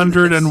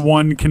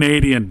 101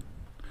 Canadian.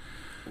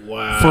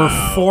 Wow. For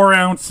 4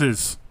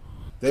 ounces.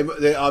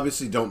 They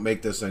obviously don't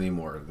make this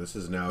anymore. This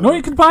is now. No,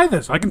 you can buy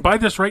this. I can buy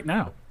this right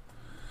now.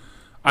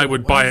 I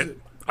would buy it.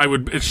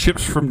 It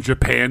ships from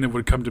Japan. It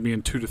would come to me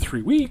in 2 to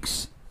 3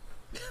 weeks.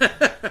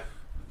 But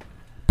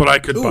I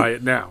could buy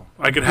it now.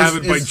 I could have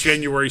it by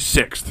January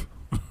 6th.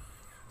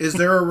 Is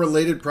there a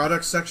related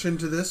product section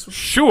to this?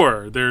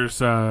 Sure. There's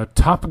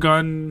Top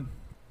Gun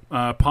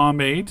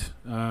pomade,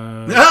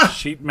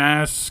 sheet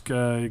mask,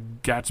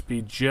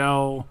 Gatsby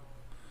gel,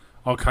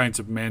 all kinds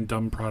of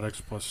Mandom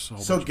products, plus a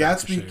whole bunch of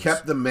Gatsby aftershaves.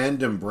 kept the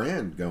Mandom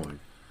brand going.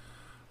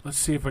 Let's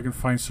see if I can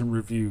find some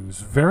reviews.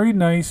 Very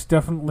nice,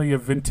 definitely a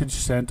vintage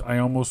scent. I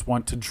almost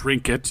want to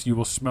drink it. You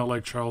will smell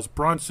like Charles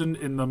Bronson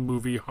in the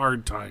movie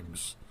Hard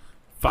Times.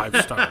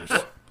 5 stars.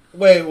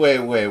 Wait.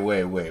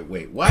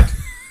 What?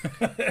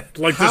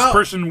 Like this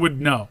person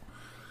would know.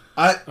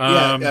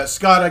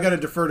 Scott, I got to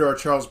defer to our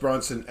Charles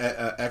Bronson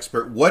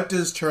expert. What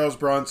does Charles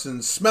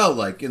Bronson smell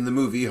like in the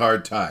movie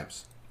Hard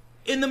Times?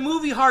 In the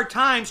movie Hard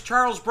Times,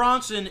 Charles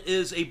Bronson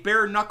is a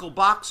bare-knuckle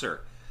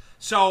boxer.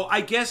 So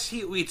I guess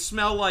he'd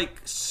smell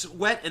like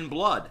sweat and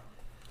blood.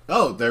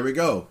 Oh, there we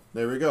go.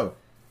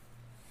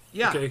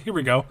 Yeah. Okay, here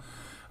we go.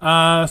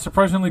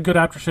 Surprisingly good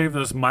aftershave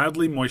that is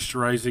mildly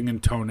moisturizing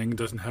and toning,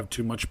 doesn't have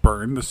too much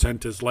burn. The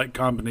scent is light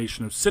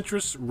combination of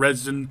citrus,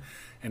 resin,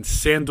 and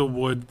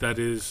sandalwood that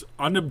is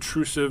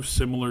unobtrusive,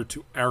 similar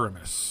to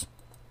Aramis.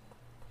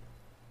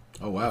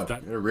 Oh, wow.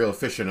 You're a real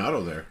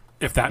aficionado there.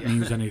 If that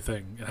means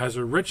anything. It has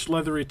a rich,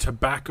 leathery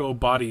tobacco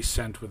body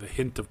scent with a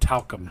hint of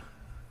talcum.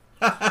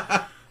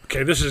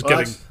 Okay, this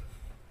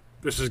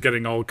is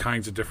getting all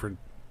kinds of different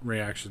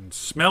reactions.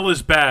 Smell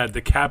is bad.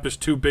 The cap is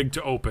too big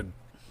to open.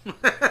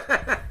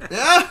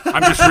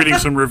 I'm just reading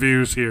some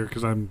reviews here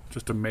because I'm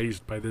just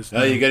amazed by this.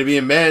 Oh, you got to be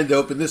a man to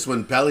open this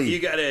one, Pelly. You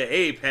got to,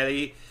 hey,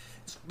 Pelly.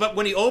 But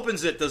when he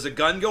opens it, does a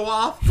gun go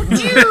off?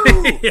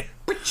 Pachoo!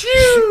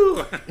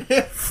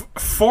 Pachoo!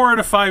 4 out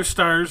of 5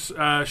 stars.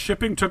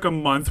 Shipping took a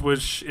month,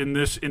 which in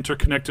this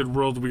interconnected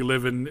world we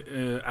live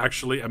in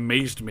actually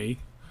amazed me.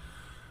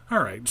 All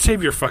right,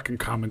 save your fucking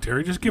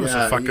commentary. Just give us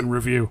a fucking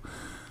review.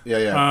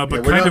 Yeah.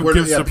 But kind of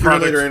gives the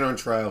product. Later in on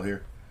trial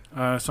here.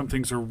 Some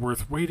things are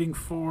worth waiting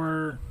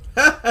for.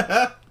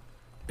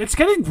 It's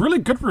getting really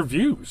good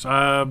reviews.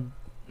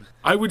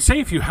 I would say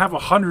if you have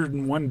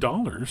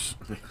 $101.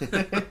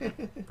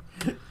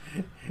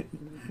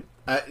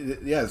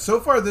 So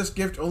far this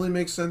gift only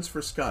makes sense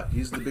for Scott.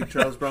 He's the big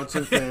Charles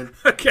Bronson fan.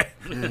 Okay.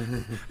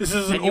 This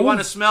is and you want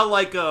to smell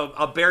like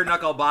a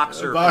bare-knuckle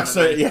boxer.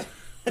 Yeah.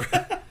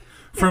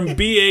 From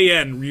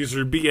BAN,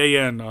 user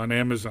BAN on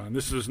Amazon.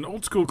 This is an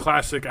old school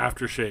classic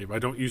aftershave. I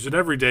don't use it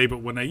every day,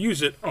 but when I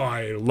use it,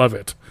 I love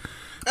it.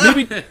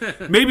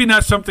 Maybe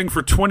not something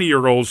for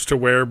 20-year-olds to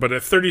wear, but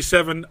at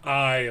 37,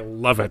 I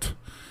love it.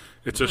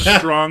 It's a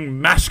strong,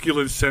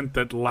 masculine scent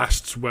that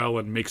lasts well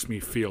and makes me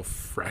feel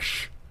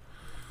fresh.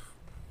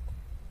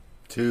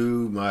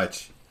 Too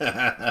much. Oh,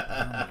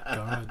 my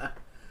God.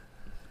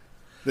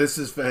 This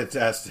is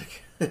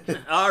fantastic.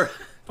 All right.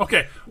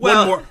 Okay,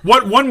 one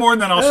more,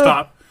 and then I'll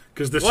stop.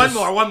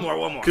 One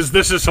more. Because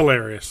this is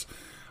hilarious.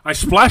 I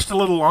splashed a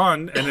little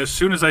on, and as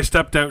soon as I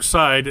stepped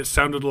outside, it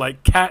sounded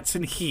like cats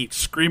in heat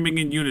screaming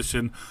in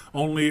unison,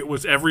 only it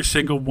was every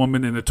single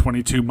woman in a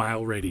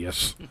 22-mile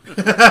radius.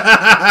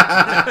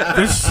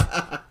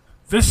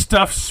 This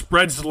stuff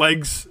spreads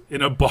legs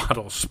in a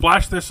bottle.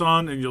 Splash this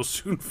on, and you'll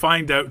soon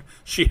find out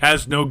she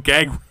has no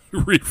gag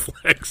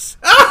reflex.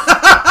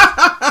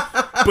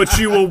 But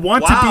you will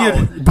want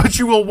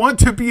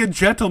to be a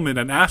gentleman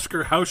and ask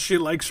her how she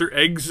likes her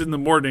eggs in the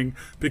morning,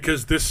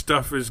 because this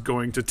stuff is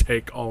going to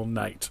take all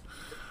night.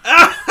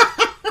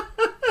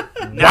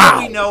 Now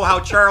we know how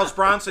Charles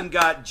Bronson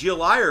got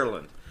Jill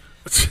Ireland.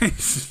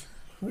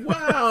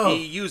 Wow.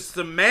 He used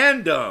the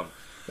Mandom.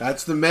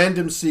 That's the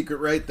Mandom secret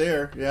right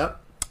there. Yep.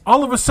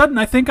 All of a sudden,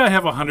 I think I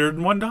have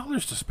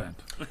 $101 to spend.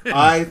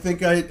 I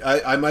think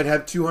I might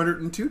have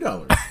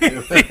 $202.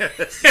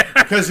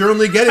 Because you're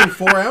only getting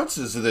 4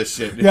 ounces of this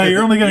shit. Yeah,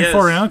 you're only getting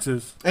 4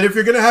 ounces. And if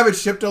you're going to have it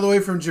shipped all the way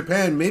from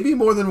Japan, maybe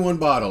more than one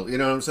bottle. You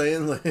know what I'm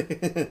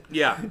saying?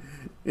 Yeah.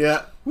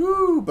 Yeah.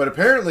 Woo. But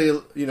apparently,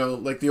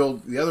 like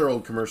the other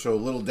old commercial, a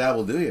little dab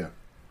will do you.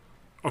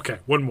 Okay,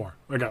 one more.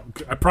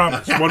 I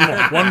promise.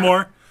 One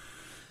more.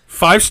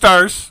 5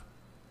 stars.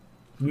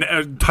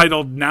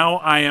 Titled, Now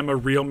I Am a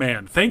Real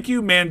Man. Thank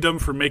you, Mandom,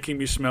 for making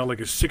me smell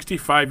like a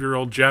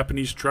 65-year-old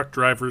Japanese truck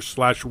driver /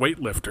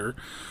 weightlifter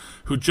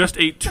who just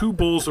ate 2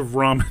 bowls of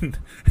ramen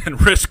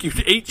and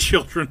rescued 8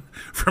 children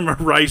from a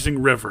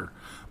rising river.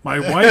 My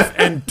wife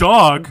and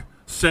dog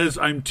says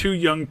I'm too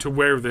young to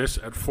wear this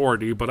at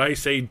 40, but I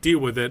say deal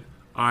with it.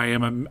 I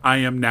am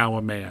now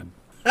a man.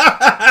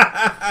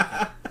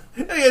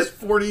 He is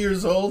 40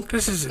 years old.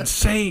 This is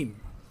insane.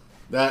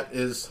 That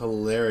is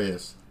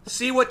hilarious.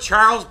 See what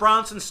Charles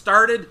Bronson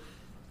started?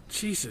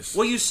 Jesus.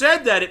 Well, you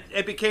said that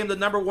it became the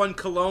 #1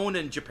 cologne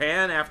in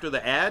Japan after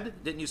the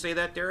ad. Didn't you say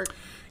that, Derek?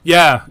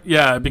 Yeah.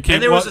 It became.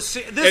 And there was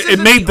it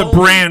made the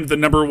brand the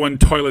 #1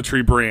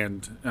 toiletry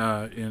brand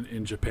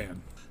in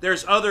Japan.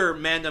 There's other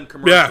Mandom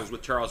commercials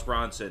with Charles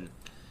Bronson,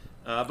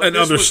 but and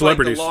this other was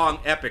celebrities. Like the long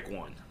epic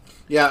one.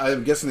 Yeah,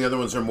 I'm guessing the other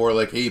ones are more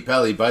like, "Hey,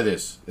 Pelly, buy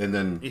this," and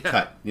then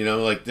cut.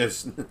 Like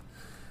this.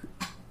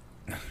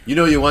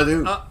 You want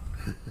to.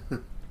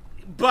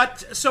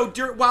 But so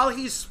while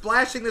he's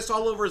splashing this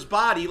all over his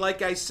body,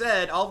 like I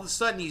said, all of a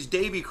sudden he's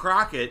Davy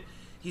Crockett.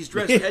 He's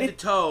dressed head to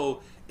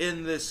toe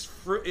in this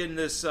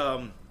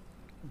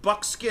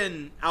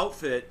buckskin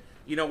outfit,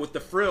 with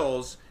the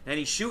frills, and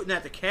he's shooting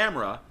at the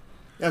camera.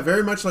 Yeah,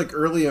 very much like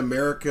early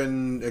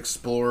American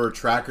explorer,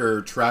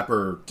 tracker,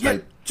 trapper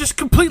type. Yeah, just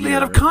completely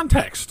out of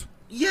context.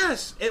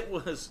 Yes, it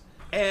was.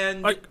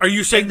 And are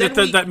you saying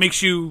that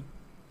makes you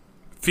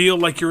feel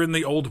like you're in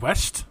the Old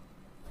West?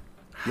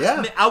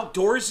 Yeah.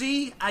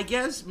 Outdoorsy, I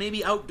guess. Maybe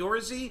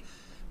outdoorsy.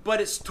 But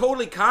it's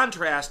totally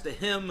contrast to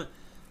him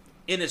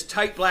in his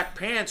tight black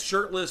pants,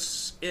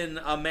 shirtless in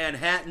a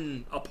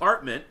Manhattan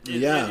apartment,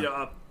 in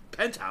a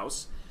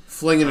penthouse.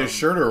 Flinging his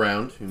shirt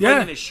around.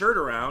 Flinging his shirt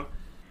around.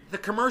 The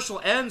commercial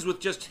ends with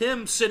just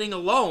him sitting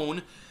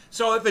alone.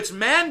 So if it's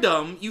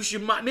Mandom, you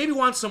should maybe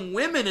want some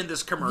women in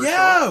this commercial.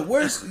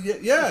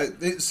 Yeah,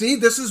 See,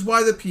 this is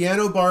why the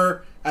piano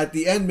bar at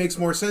the end makes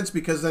more sense,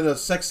 because then a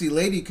sexy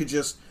lady could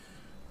just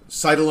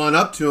sidle on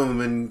up to him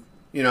and,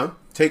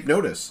 take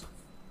notice.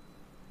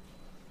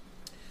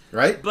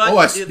 Right?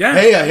 But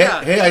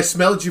hey, I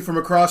smelled you from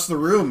across the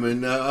room,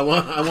 and I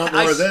want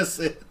more of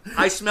this.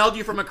 I smelled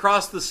you from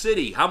across the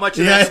city. How much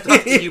of that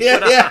stuff did you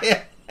put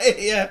on?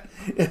 Yeah.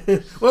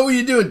 What were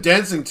you doing?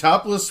 Dancing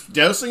topless,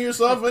 dousing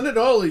yourself in it?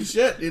 Holy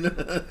shit!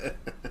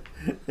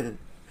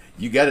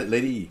 You got it,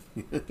 lady.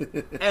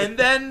 And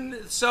then,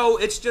 so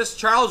it's just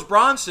Charles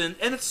Bronson,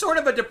 and it's sort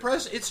of a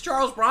depressing. It's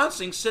Charles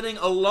Bronson sitting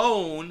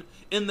alone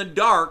in the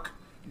dark,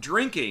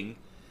 drinking,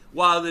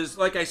 while there's,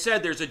 like I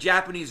said, there's a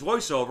Japanese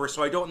voiceover.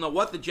 So I don't know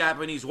what the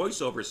Japanese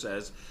voiceover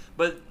says,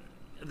 but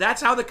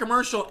that's how the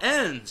commercial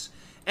ends.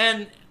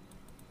 And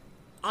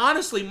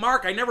honestly,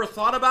 Mark, I never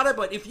thought about it,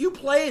 but if you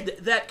played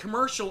that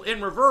commercial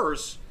in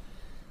reverse,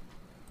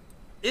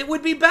 it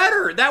would be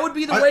better. That would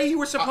be the way you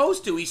were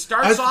supposed to. He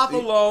starts off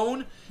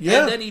alone,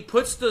 and then he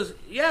puts the...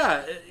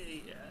 Yeah,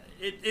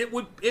 it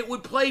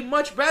would play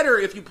much better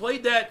if you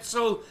played that.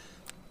 So,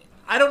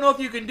 I don't know if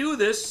you can do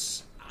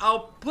this.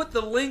 I'll put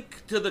the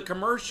link to the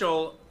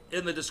commercial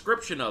in the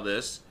description of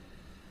this.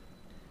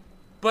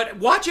 But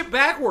watch it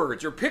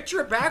backwards or picture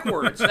it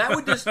backwards. That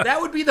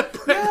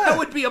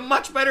would be a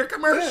much better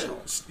commercial.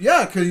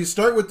 Yeah, because you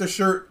start with the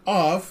shirt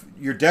off,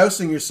 you're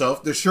dousing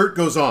yourself, the shirt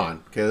goes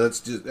on. Okay,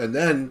 and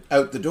then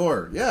out the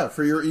door. Yeah,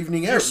 for your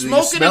evening out.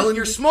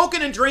 You're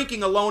smoking and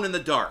drinking alone in the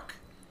dark.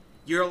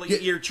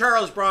 You're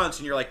Charles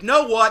Bronson. You're like,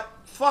 know what?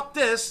 Fuck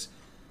this.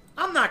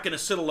 I'm not going to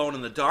sit alone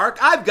in the dark.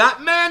 I've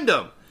got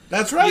Mandom.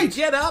 That's right. You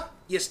get up,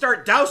 you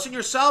start dousing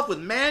yourself with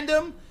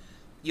Mandom.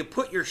 You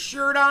put your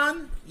shirt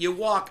on, you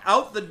walk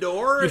out the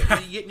door,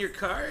 you get in your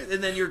car,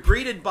 and then you're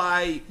greeted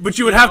by... But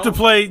you would have to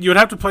play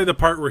the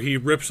part where he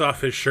rips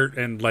off his shirt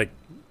and, like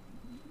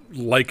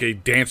a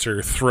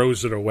dancer,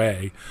 throws it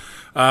away.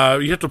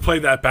 You have to play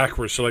that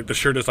backwards, so, like, the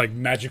shirt is, like,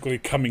 magically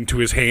coming to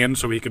his hand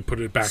so he can put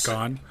it back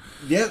on.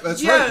 Yeah,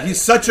 that's right.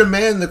 He's such a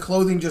man, the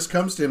clothing just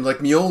comes to him, like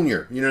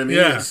Mjolnir. You know what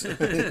I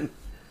mean? Yeah.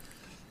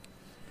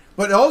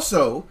 But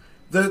also...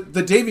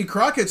 The Davy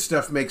Crockett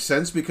stuff makes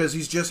sense because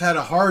he's just had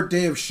a hard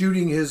day of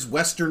shooting his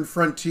Western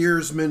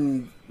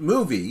frontiersman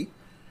movie.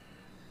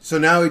 So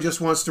now he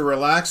just wants to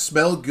relax,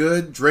 smell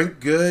good, drink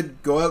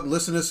good, go out and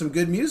listen to some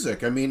good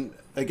music. I mean,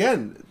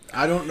 again,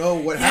 I don't know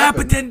what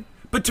happened.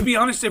 But to be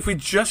honest, if we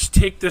just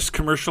take this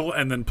commercial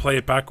and then play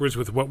it backwards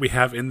with what we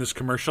have in this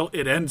commercial,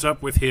 it ends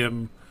up with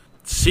him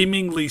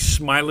seemingly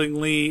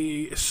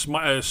smilingly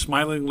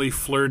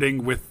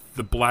flirting with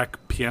the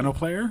black piano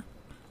player.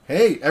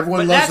 Hey,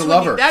 everyone loves a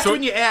lover. That's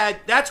when you add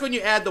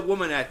the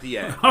woman at the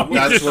end.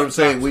 That's what I'm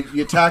saying.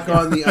 You tack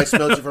on the "I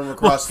smelled you from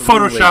across the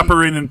room." Photoshop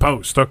her in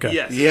post. Okay.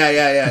 Yes.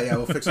 Yeah.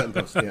 We'll fix that in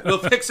post. Yeah. We'll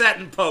fix that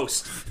in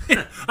post.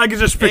 I can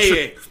just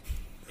picture.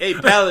 Hey,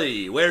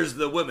 Belly, where's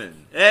the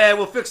woman?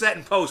 We'll fix that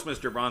in post,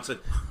 Mr. Bronson.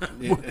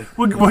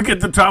 We'll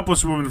get the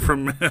topless woman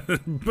from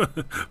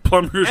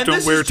Plumbers and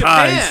Don't Wear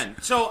Japan.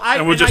 Ties. So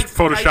we'll just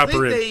Photoshop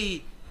her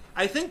in.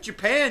 I think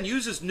Japan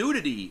uses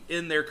nudity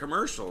in their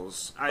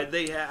commercials. Do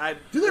they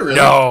really?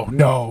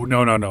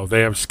 No. They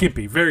have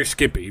skimpy, very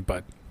skimpy,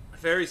 but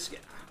very.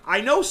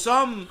 I know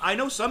some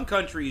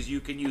countries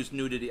you can use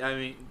nudity. I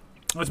mean,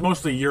 it's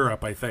mostly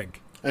Europe, I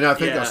think. And I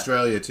think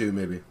Australia too,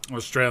 maybe.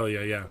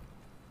 Australia, yeah.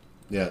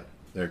 Yeah,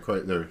 they're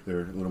a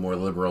little more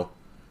liberal.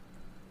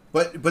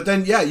 But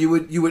then you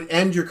would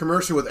end your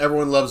commercial with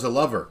 "Everyone loves a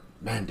lover."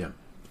 Mandom.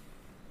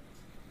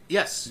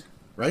 Yes.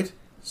 Right.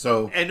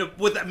 So and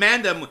with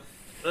Mandom.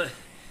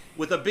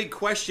 With a big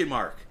question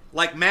mark,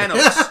 like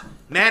Manos.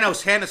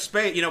 Manos, Hannah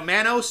Spade. You know,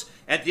 Manos,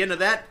 at the end of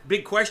that,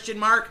 big question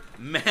mark,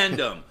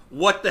 Mandom.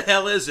 What the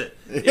hell is it?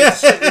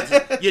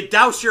 You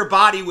douse your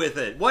body with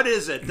it. What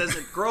is it? Does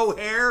it grow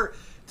hair?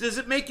 Does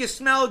it make you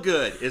smell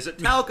good? Is it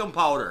talcum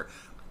powder?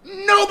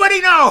 Nobody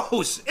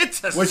knows.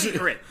 It's a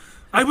secret.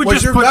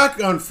 Was your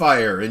back on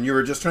fire and you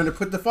were just trying to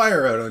put the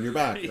fire out on your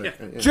back? Yeah.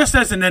 Just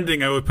as an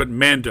ending, I would put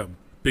Mandom,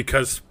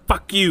 because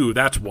fuck you,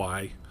 that's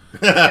why.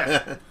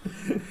 Yeah.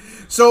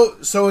 So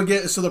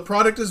the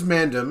product is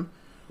Mandom,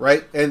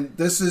 right? And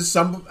this is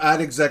some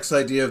ad exec's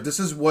idea of this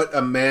is what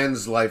a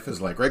man's life is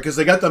like, right? Because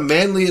they got the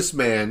manliest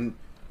man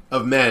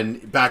of men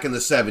back in the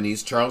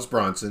 70s, Charles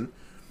Bronson.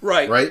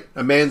 Right?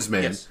 A man's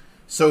man. Yes.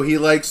 So he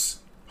likes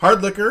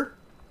hard liquor,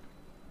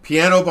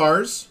 piano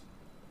bars,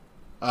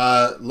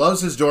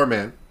 loves his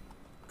doorman,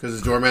 because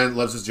his doorman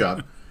loves his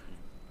job,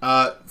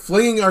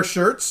 flinging our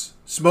shirts,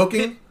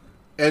 smoking,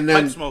 and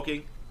then...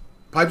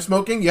 Pipe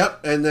smoking,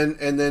 yep, and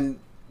then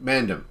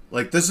Mandom.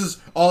 Like, this is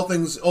all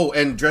things... Oh,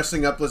 and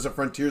dressing up as a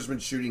frontiersman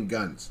shooting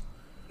guns.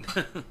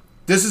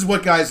 This is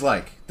what guys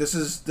like. This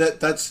is...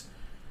 That's...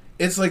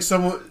 It's like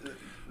someone...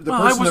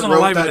 I wasn't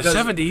alive in the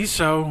 70s,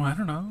 so I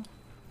don't know.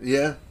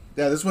 Yeah.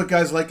 Yeah, this is what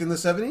guys like in the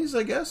 70s,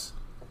 I guess.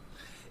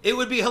 It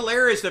would be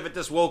hilarious if it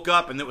just woke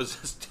up and it was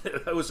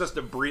just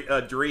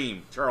a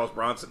dream Charles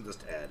Bronson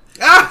just had. It's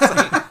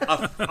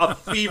like a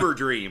fever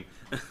dream.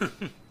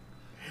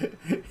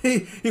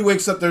 He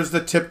wakes up, there's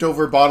the tipped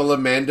over bottle of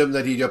Mandom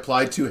that he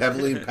applied too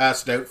heavily and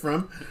passed out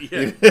from.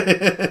 Yeah.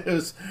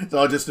 It's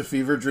all just a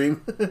fever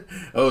dream.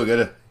 Oh, we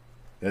gotta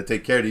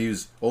take care to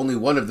use only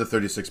one of the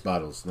 36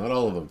 bottles, not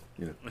all of them.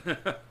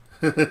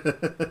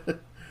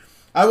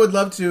 I would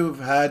love to have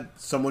had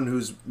someone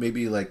who's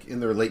maybe like in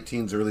their late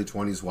teens, early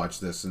 20s watch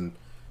this and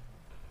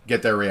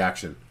get their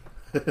reaction.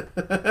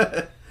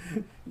 Like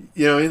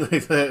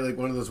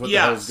one of those what the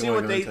hell's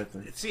going on type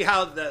thing. See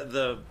how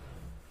the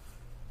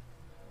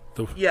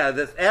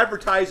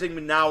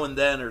advertising now and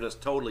then are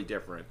just totally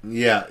different.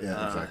 Yeah,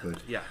 exactly.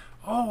 Yeah.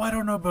 Oh, I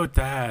don't know about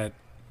that.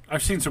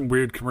 I've seen some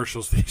weird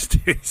commercials these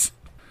days.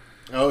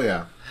 Oh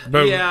yeah.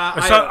 But Yeah,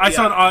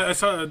 I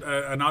saw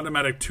an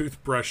automatic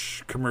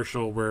toothbrush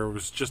commercial where it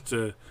was just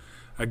a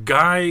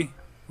guy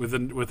with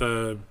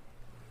a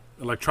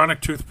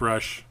electronic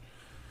toothbrush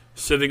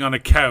sitting on a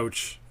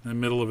couch in the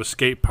middle of a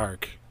skate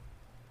park,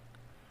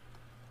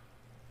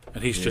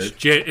 and he's just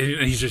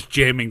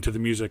jamming to the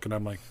music, and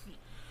I'm like,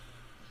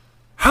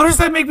 how does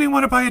that make me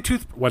want to buy a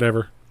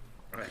whatever?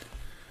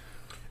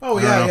 Oh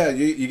yeah.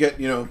 You get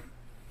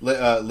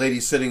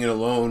lady sitting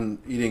alone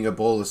eating a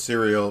bowl of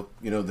cereal.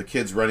 The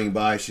kid's running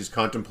by. She's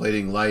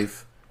contemplating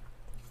life.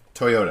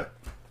 Toyota.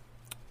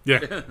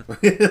 Yeah.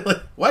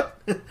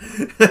 What?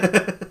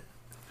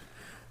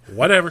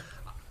 Whatever.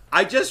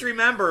 I just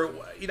remember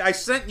I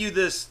sent you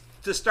this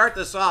to start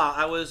this off.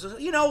 I was,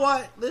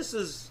 what? This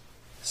is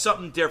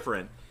something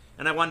different,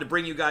 and I wanted to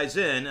bring you guys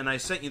in, and I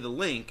sent you the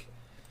link.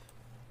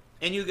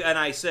 And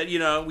I said,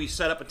 we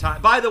set up a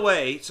time. By the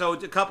way, so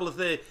a couple of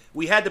things.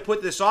 We had to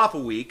put this off a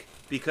week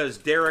because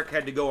Derek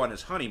had to go on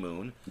his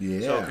honeymoon. Yeah.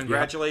 So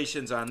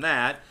congratulations on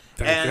that.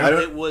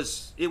 It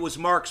was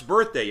Mark's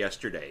birthday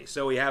yesterday,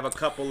 so we have a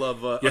couple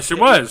of yes, it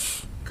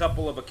was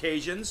couple of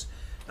occasions.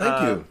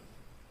 Thank you.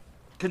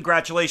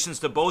 Congratulations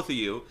to both of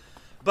you.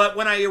 But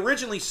when I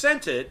originally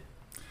sent it,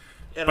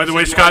 and by the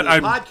way, Scott,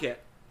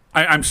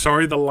 I'm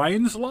sorry the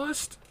Lions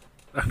lost.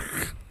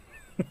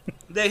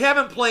 They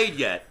haven't played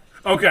yet.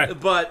 Okay,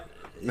 but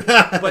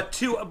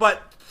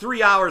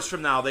 3 hours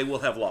from now they will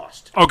have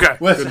lost. Okay.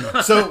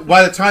 So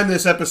by the time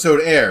this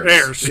episode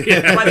airs,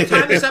 yeah. By the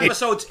time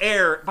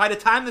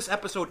this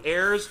episode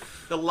airs,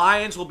 the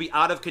Lions will be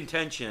out of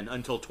contention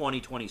until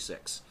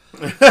 2026.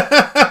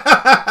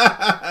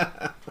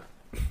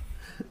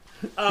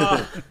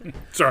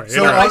 Sorry.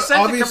 So I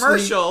sent the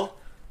commercial,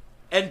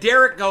 and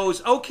Derek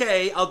goes,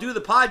 "Okay, I'll do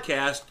the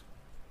podcast.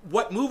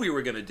 What movie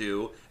we're going to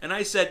do?" And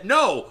I said,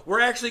 "No,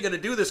 we're actually going to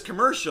do this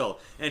commercial."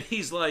 And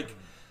he's like,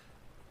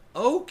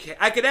 "Okay."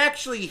 I could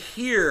actually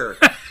hear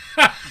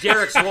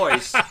Derek's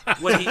voice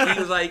when he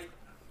was like,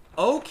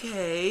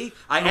 "Okay."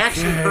 I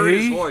actually heard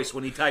his voice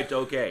when he typed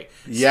 "okay."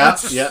 Yeah.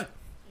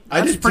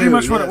 That's pretty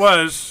much what it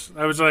was.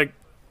 I was like,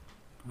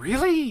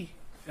 really?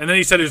 And then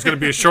he said it was going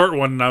to be a short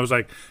one, and I was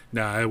like,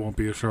 nah, it won't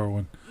be a short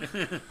one.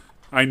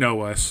 I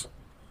know us.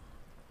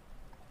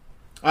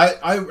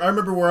 I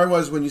remember where I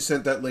was when you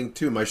sent that link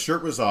too. My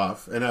shirt was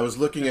off, and I was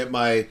looking at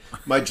my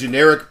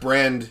generic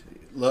brand,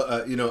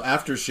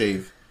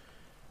 aftershave,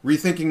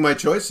 rethinking my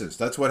choices.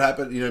 That's what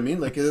happened. You know what I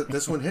mean? Like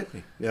this one hit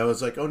me. Yeah, I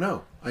was like, oh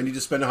no, I need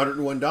to spend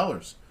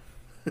 $101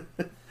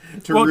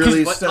 to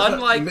really step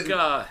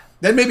up.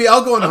 Then maybe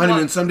I'll go on a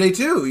honeymoon someday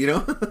too.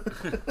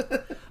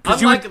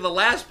 Unlike the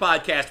last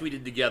podcast we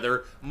did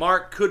together,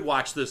 Mark could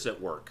watch this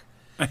at work.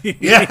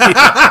 Yeah.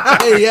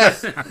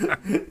 Yes.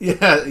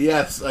 Yeah.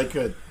 Yes, I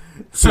could.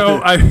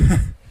 So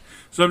I'm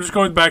just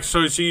going back. So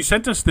you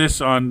sent us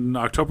this on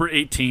October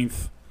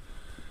 18th,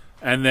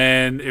 and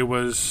then it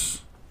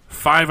was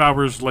 5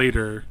 hours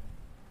later.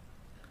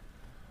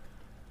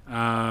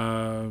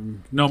 No,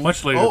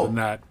 much later than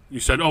that. You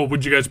said, "Oh,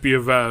 would you guys be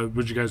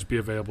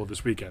available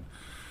this weekend?"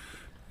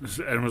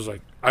 And I was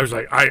like,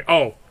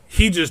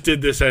 he just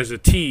did this as a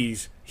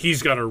tease.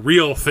 He's got a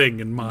real thing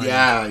in mind.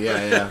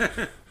 Yeah.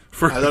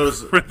 for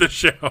the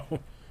show.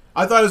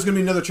 I thought it was going to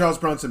be another Charles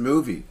Bronson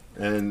movie.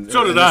 And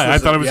so did I. I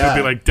thought it was going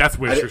to be like Death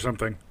Wish or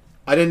something.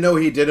 I didn't know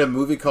he did a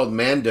movie called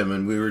Mandom,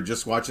 and we were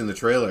just watching the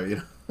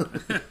trailer.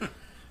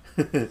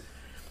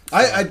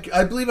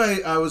 I believe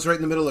I was right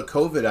in the middle of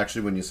COVID,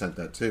 actually, when you sent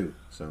that, too.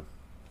 So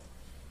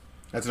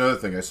that's another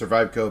thing. I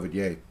survived COVID.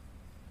 Yay.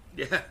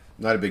 Yeah.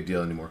 Not a big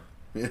deal anymore.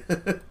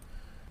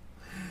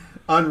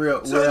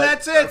 Unreal. So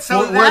that's it.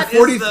 So we're at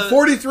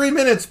 43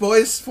 minutes,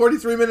 boys.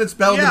 43 minutes,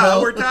 bell to bell.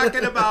 Yeah, we're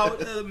talking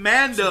about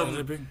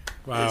Mandom.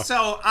 Wow.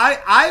 So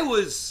I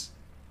was.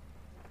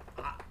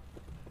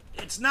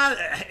 It's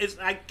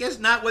I guess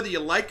not whether you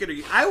like it or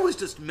I was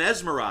just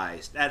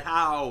mesmerized at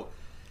how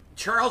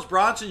Charles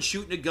Bronson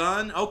shooting a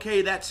gun.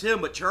 Okay, that's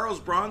him, but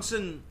Charles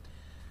Bronson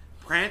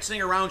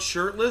prancing around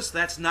shirtless.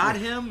 That's not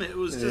him. It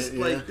was just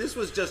like this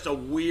was just a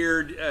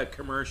weird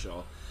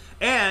commercial,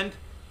 and.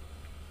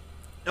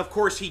 Of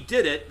course, he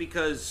did it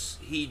because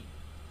he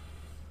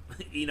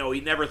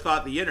never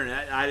thought the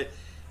internet.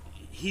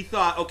 he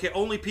thought, okay,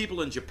 only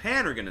people in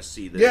Japan are going to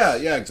see this.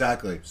 Yeah,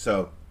 exactly.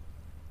 So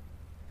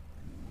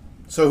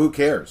who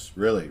cares,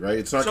 really, right?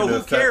 It's not. So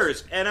who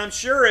cares? And I'm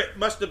sure it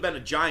must have been a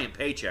giant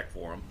paycheck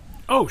for him.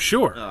 Oh,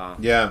 sure.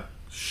 Yeah.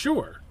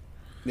 Sure.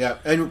 Yeah,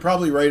 and you're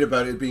probably right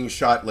about it being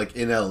shot like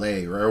in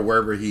L.A. or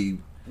wherever he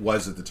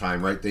was at the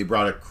time, right? They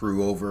brought a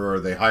crew over,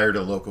 or they hired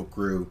a local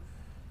crew.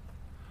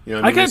 You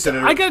know, what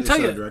I gotta tell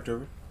you,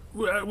 director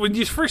over? When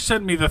you first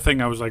sent me the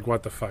thing, I was like,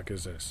 "What the fuck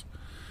is this?"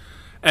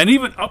 And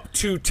even up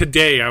to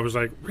today, I was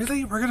like,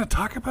 "Really? We're gonna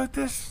talk about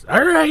this?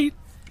 All right,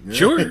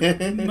 sure.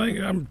 Like,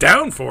 I'm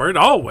down for it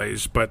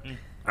always, but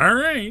all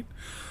right."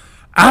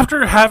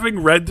 After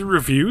having read the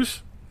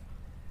reviews,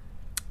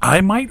 I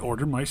might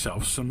order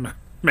myself some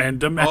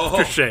Mandom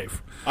aftershave.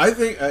 I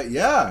think,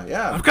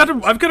 yeah. I've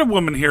got a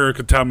woman here who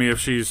could tell me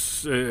if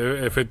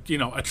it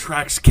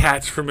attracts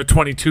cats from a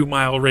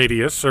 22-mile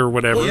radius or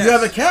whatever. Well, you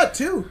have a cat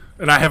too,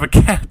 and I have a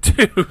cat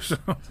too. So.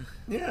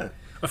 Yeah,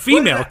 a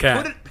female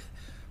cat.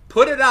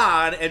 Put it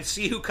on and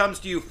see who comes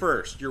to you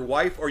first, your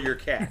wife or your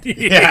cat.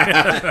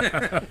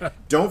 Yeah.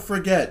 Don't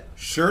forget,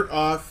 shirt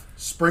off.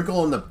 Sprinkle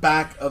on the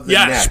back of the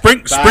neck. Yeah,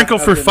 sprinkle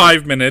for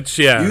 5 minutes,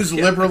 yeah. Use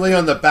liberally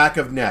on the back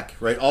of neck,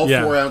 right? All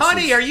 4 ounces.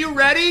 Honey, are you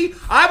ready?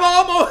 I'm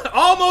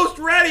almost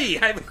ready.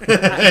 I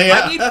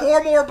need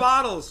 4 more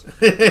bottles.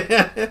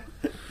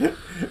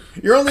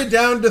 You're only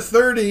down to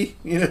 30.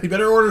 You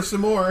better order some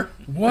more.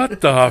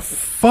 What the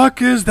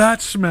fuck is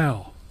that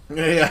smell?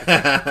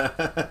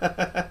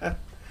 Yeah.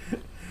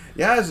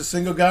 Yeah, as a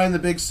single guy in the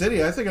big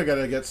city, I think I got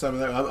to get some of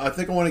that. I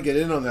think I want to get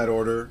in on that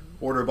order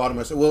a bottle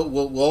myself.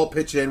 We'll all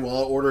pitch in. We'll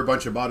all order a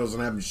bunch of bottles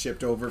and have them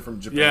shipped over from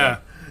Japan.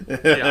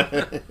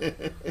 Yeah.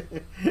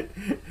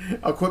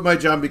 I'll quit my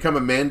job and become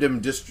a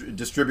Mandom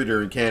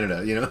distributor in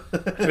Canada,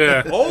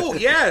 Yeah. Oh,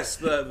 yes,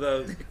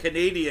 the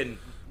Canadian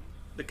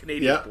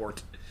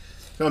port.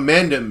 So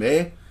Mandom,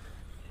 eh?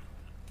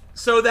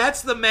 So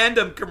that's the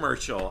Mandom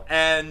commercial,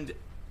 and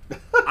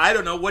I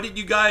don't know. What did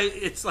you guys?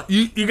 It's like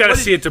you got to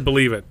see it to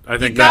believe it. I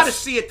think you got to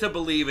see it to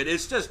believe it.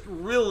 It's just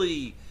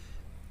really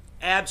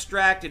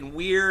abstract and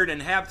weird,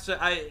 and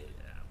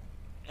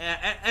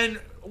and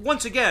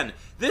once again,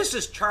 this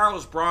is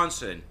Charles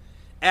Bronson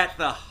at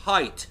the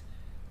height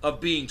of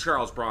being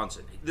Charles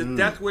Bronson. The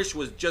Death Wish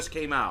just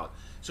came out,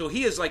 so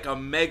he is like a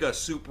mega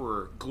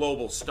super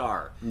global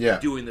star. Yeah.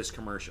 Doing this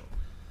commercial.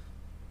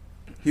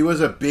 He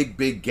was a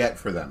big get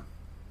for them.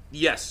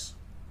 Yes.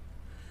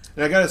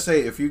 And I gotta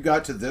say, if you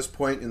got to this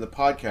point in the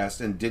podcast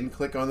and didn't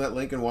click on that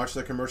link and watch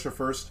the commercial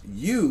first,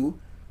 you,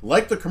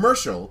 like the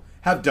commercial,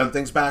 have done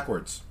things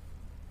backwards.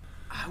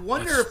 I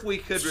wonder if we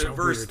could so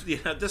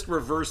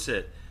reverse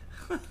it.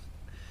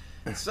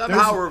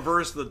 Somehow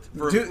reverse the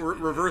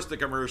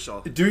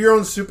commercial. Do your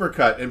own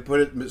supercut and put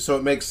it so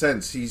it makes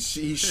sense. He's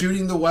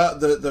shooting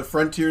the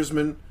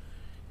frontiersman.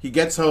 He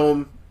gets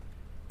home,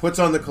 puts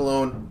on the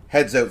cologne,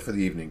 heads out for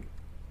the evening.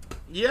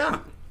 Yeah.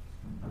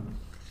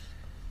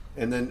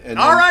 And then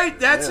all right,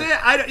 that's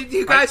it. Do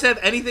you guys have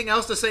anything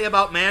else to say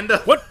about Manda?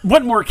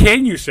 What more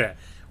can you say?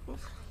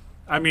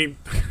 I mean,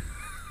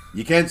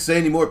 you can't say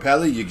any more,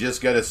 Pally. You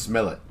just gotta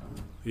smell it.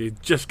 You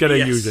just gotta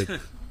use it.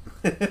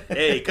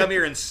 Hey, come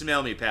here and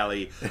smell me,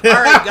 Pally. All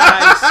right,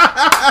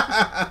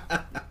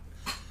 guys.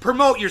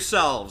 Promote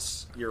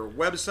yourselves. Your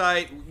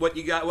website, what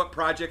you got, what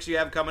projects you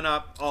have coming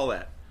up, all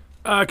that.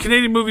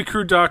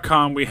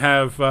 CanadianMovieCrew.com. We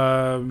have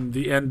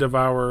the end of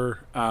our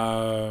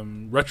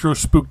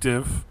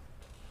retrospective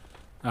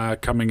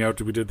coming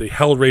out. We did the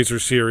Hellraiser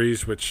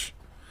series, which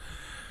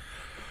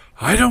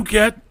I don't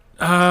get.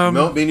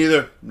 No, me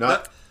neither.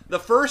 Not the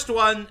first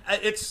one.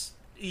 It's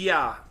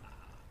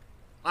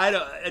I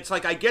don't. It's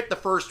like I get the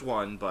first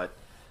one, but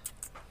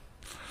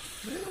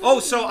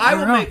so I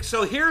will make.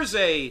 So here's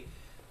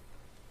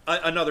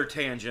another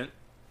tangent.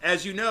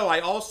 As you know,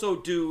 I also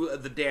do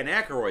the Dan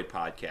Aykroyd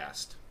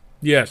podcast.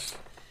 Yes.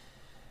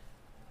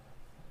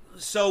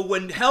 So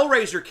when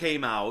Hellraiser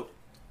came out,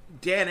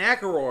 Dan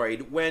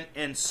Aykroyd went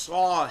and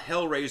saw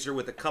Hellraiser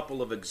with a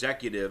couple of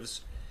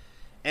executives,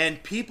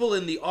 and people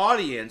in the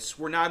audience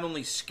were not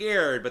only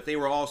scared, but they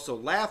were also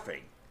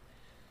laughing.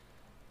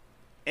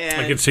 And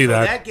I can see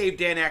that. That gave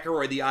Dan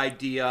Aykroyd the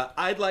idea,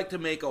 I'd like to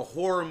make a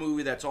horror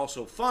movie that's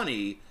also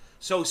funny.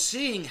 So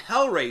seeing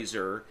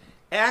Hellraiser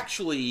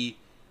actually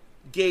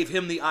gave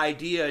him the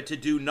idea to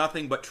do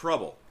Nothing But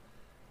Trouble.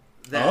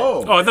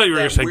 I thought you were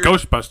going to say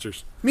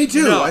Ghostbusters. Me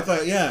too. No. I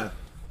thought, yeah.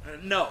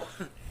 No.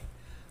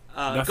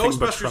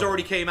 Ghostbusters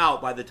already came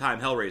out by the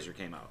time Hellraiser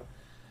came out.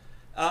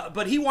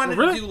 But he wanted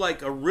to do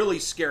like a really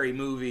scary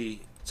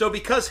movie. So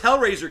because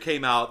Hellraiser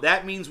came out,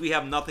 that means we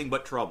have Nothing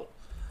But Trouble.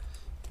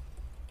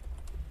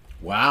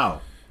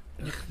 Wow.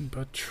 Nothing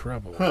But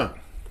Trouble. Huh.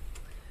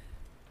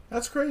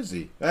 That's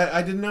crazy.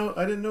 I didn't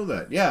know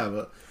that.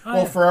 Yeah.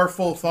 But, for our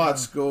full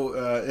thoughts, go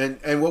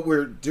and what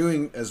we're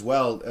doing as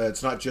well.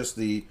 It's not just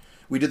we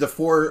did the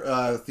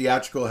 4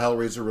 theatrical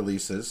Hellraiser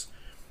releases,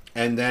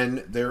 and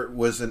then there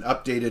was an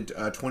updated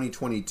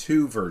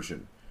 2022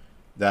 version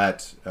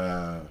that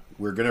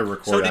we're going to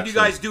record. So did you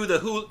guys do the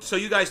Hulu? So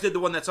you guys did the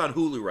one that's on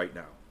Hulu right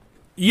now?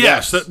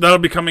 Yes, that'll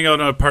be coming out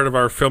on a part of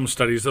our film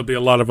studies. There'll be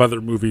a lot of other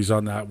movies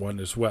on that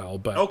one as well.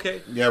 But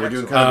Okay. Yeah, we're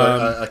doing kind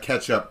of a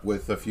catch-up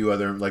with a few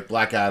other, like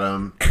Black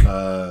Adam.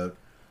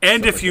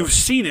 and if you've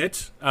seen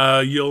it,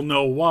 you'll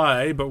know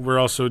why, but we're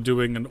also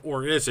doing an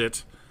Or Is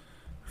It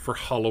for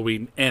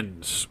Halloween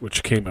Ends,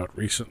 which came out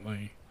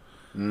recently.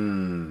 Yeah,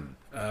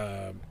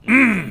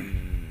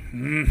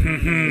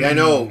 I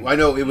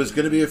know. It was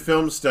going to be a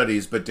film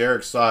studies, but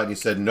Derek saw it and he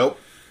said, nope,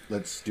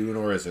 let's do an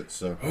Or Is It.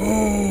 So.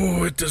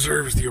 Oh, it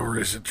deserves the Or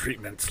Is It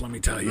treatment, let me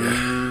tell you.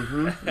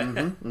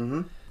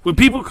 When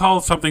people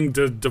call something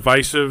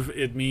divisive,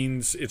 it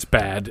means it's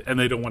bad, and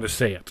they don't want to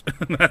say it.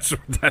 That's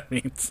what that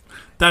means.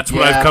 That's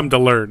what I've come to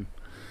learn.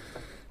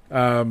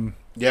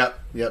 Yeah.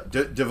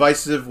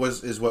 Divisive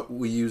is what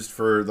we used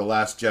for The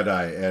Last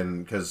Jedi,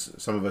 and because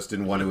some of us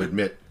didn't want to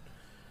admit.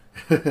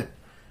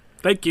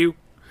 Thank you.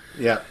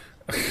 Yeah.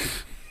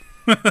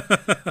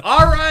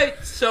 All right,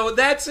 so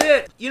that's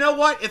it. You know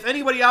what? If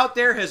anybody out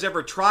there has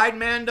ever tried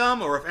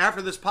Mandom, or if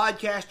after this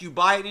podcast you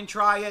buy it and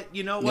try it,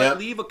 you know what? Yep.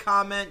 Leave a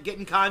comment, get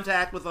in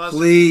contact with us.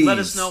 Please. Let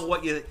us know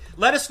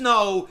let us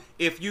know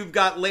if you've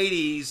got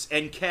ladies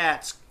and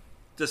cats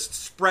just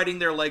spreading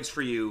their legs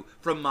for you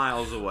from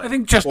miles away. I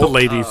think just the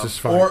ladies is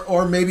fine.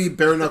 Or maybe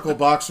bare knuckle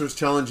boxers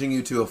challenging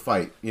you to a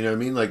fight. You know what I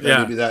mean? Like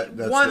maybe that's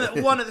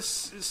one of the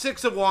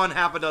 6 of one,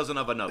 half a dozen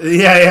of another.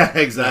 Yeah,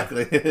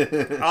 exactly.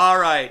 All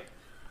right.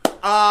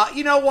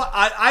 You know what?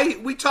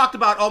 We talked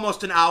about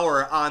almost an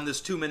hour on this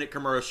 2-minute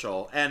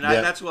commercial, and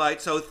that's why.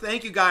 So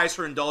thank you guys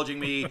for indulging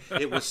me.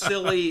 It was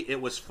silly,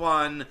 it was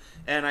fun,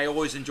 and I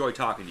always enjoy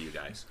talking to you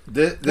guys.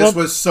 This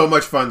was so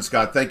much fun,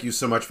 Scott. Thank you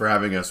so much for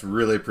having us.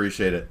 Really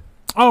appreciate it.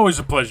 Always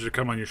a pleasure to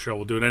come on your show.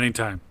 We'll do it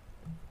anytime.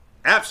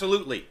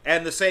 Absolutely,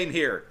 and the same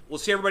here. We'll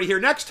see everybody here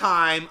next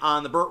time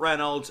on the Burt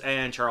Reynolds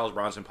and Charles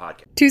Bronson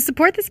podcast. To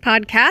support this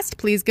podcast,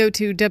 please go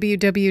to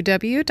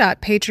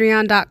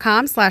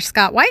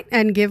www.patreon.com/Scott White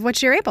and give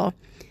what you're able.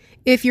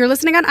 If you're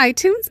listening on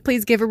iTunes,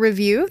 please give a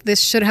review.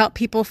 This should help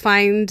people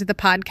find the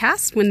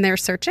podcast when they're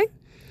searching.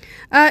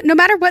 No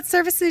matter what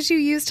services you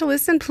use to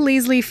listen,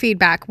 please leave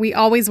feedback. We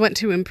always want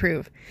to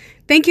improve.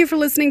 Thank you for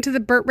listening to the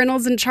Burt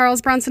Reynolds and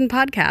Charles Bronson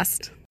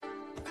podcast.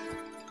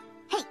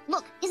 Hey,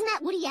 look, isn't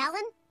that Woody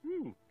Allen?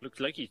 Looks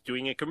like he's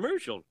doing a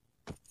commercial.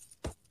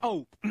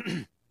 Oh,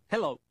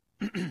 hello.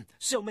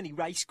 So many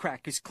rice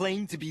crackers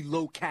claim to be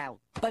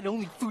low-cal, but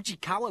only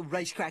Fujikawa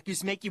rice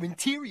crackers make your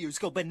interiors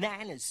go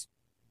bananas.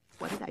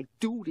 What did I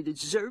do to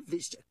deserve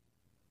this?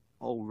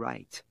 Oh,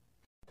 right.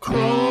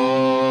 Cross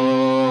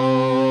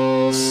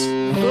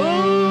the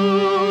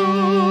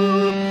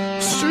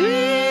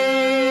streams.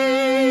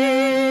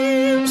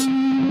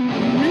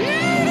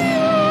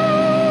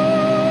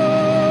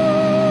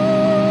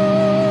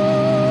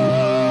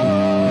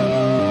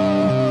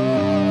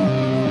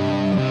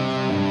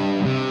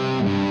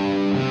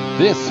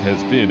 This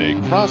has been a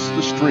Cross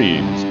the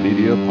Streams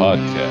Media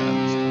Podcast.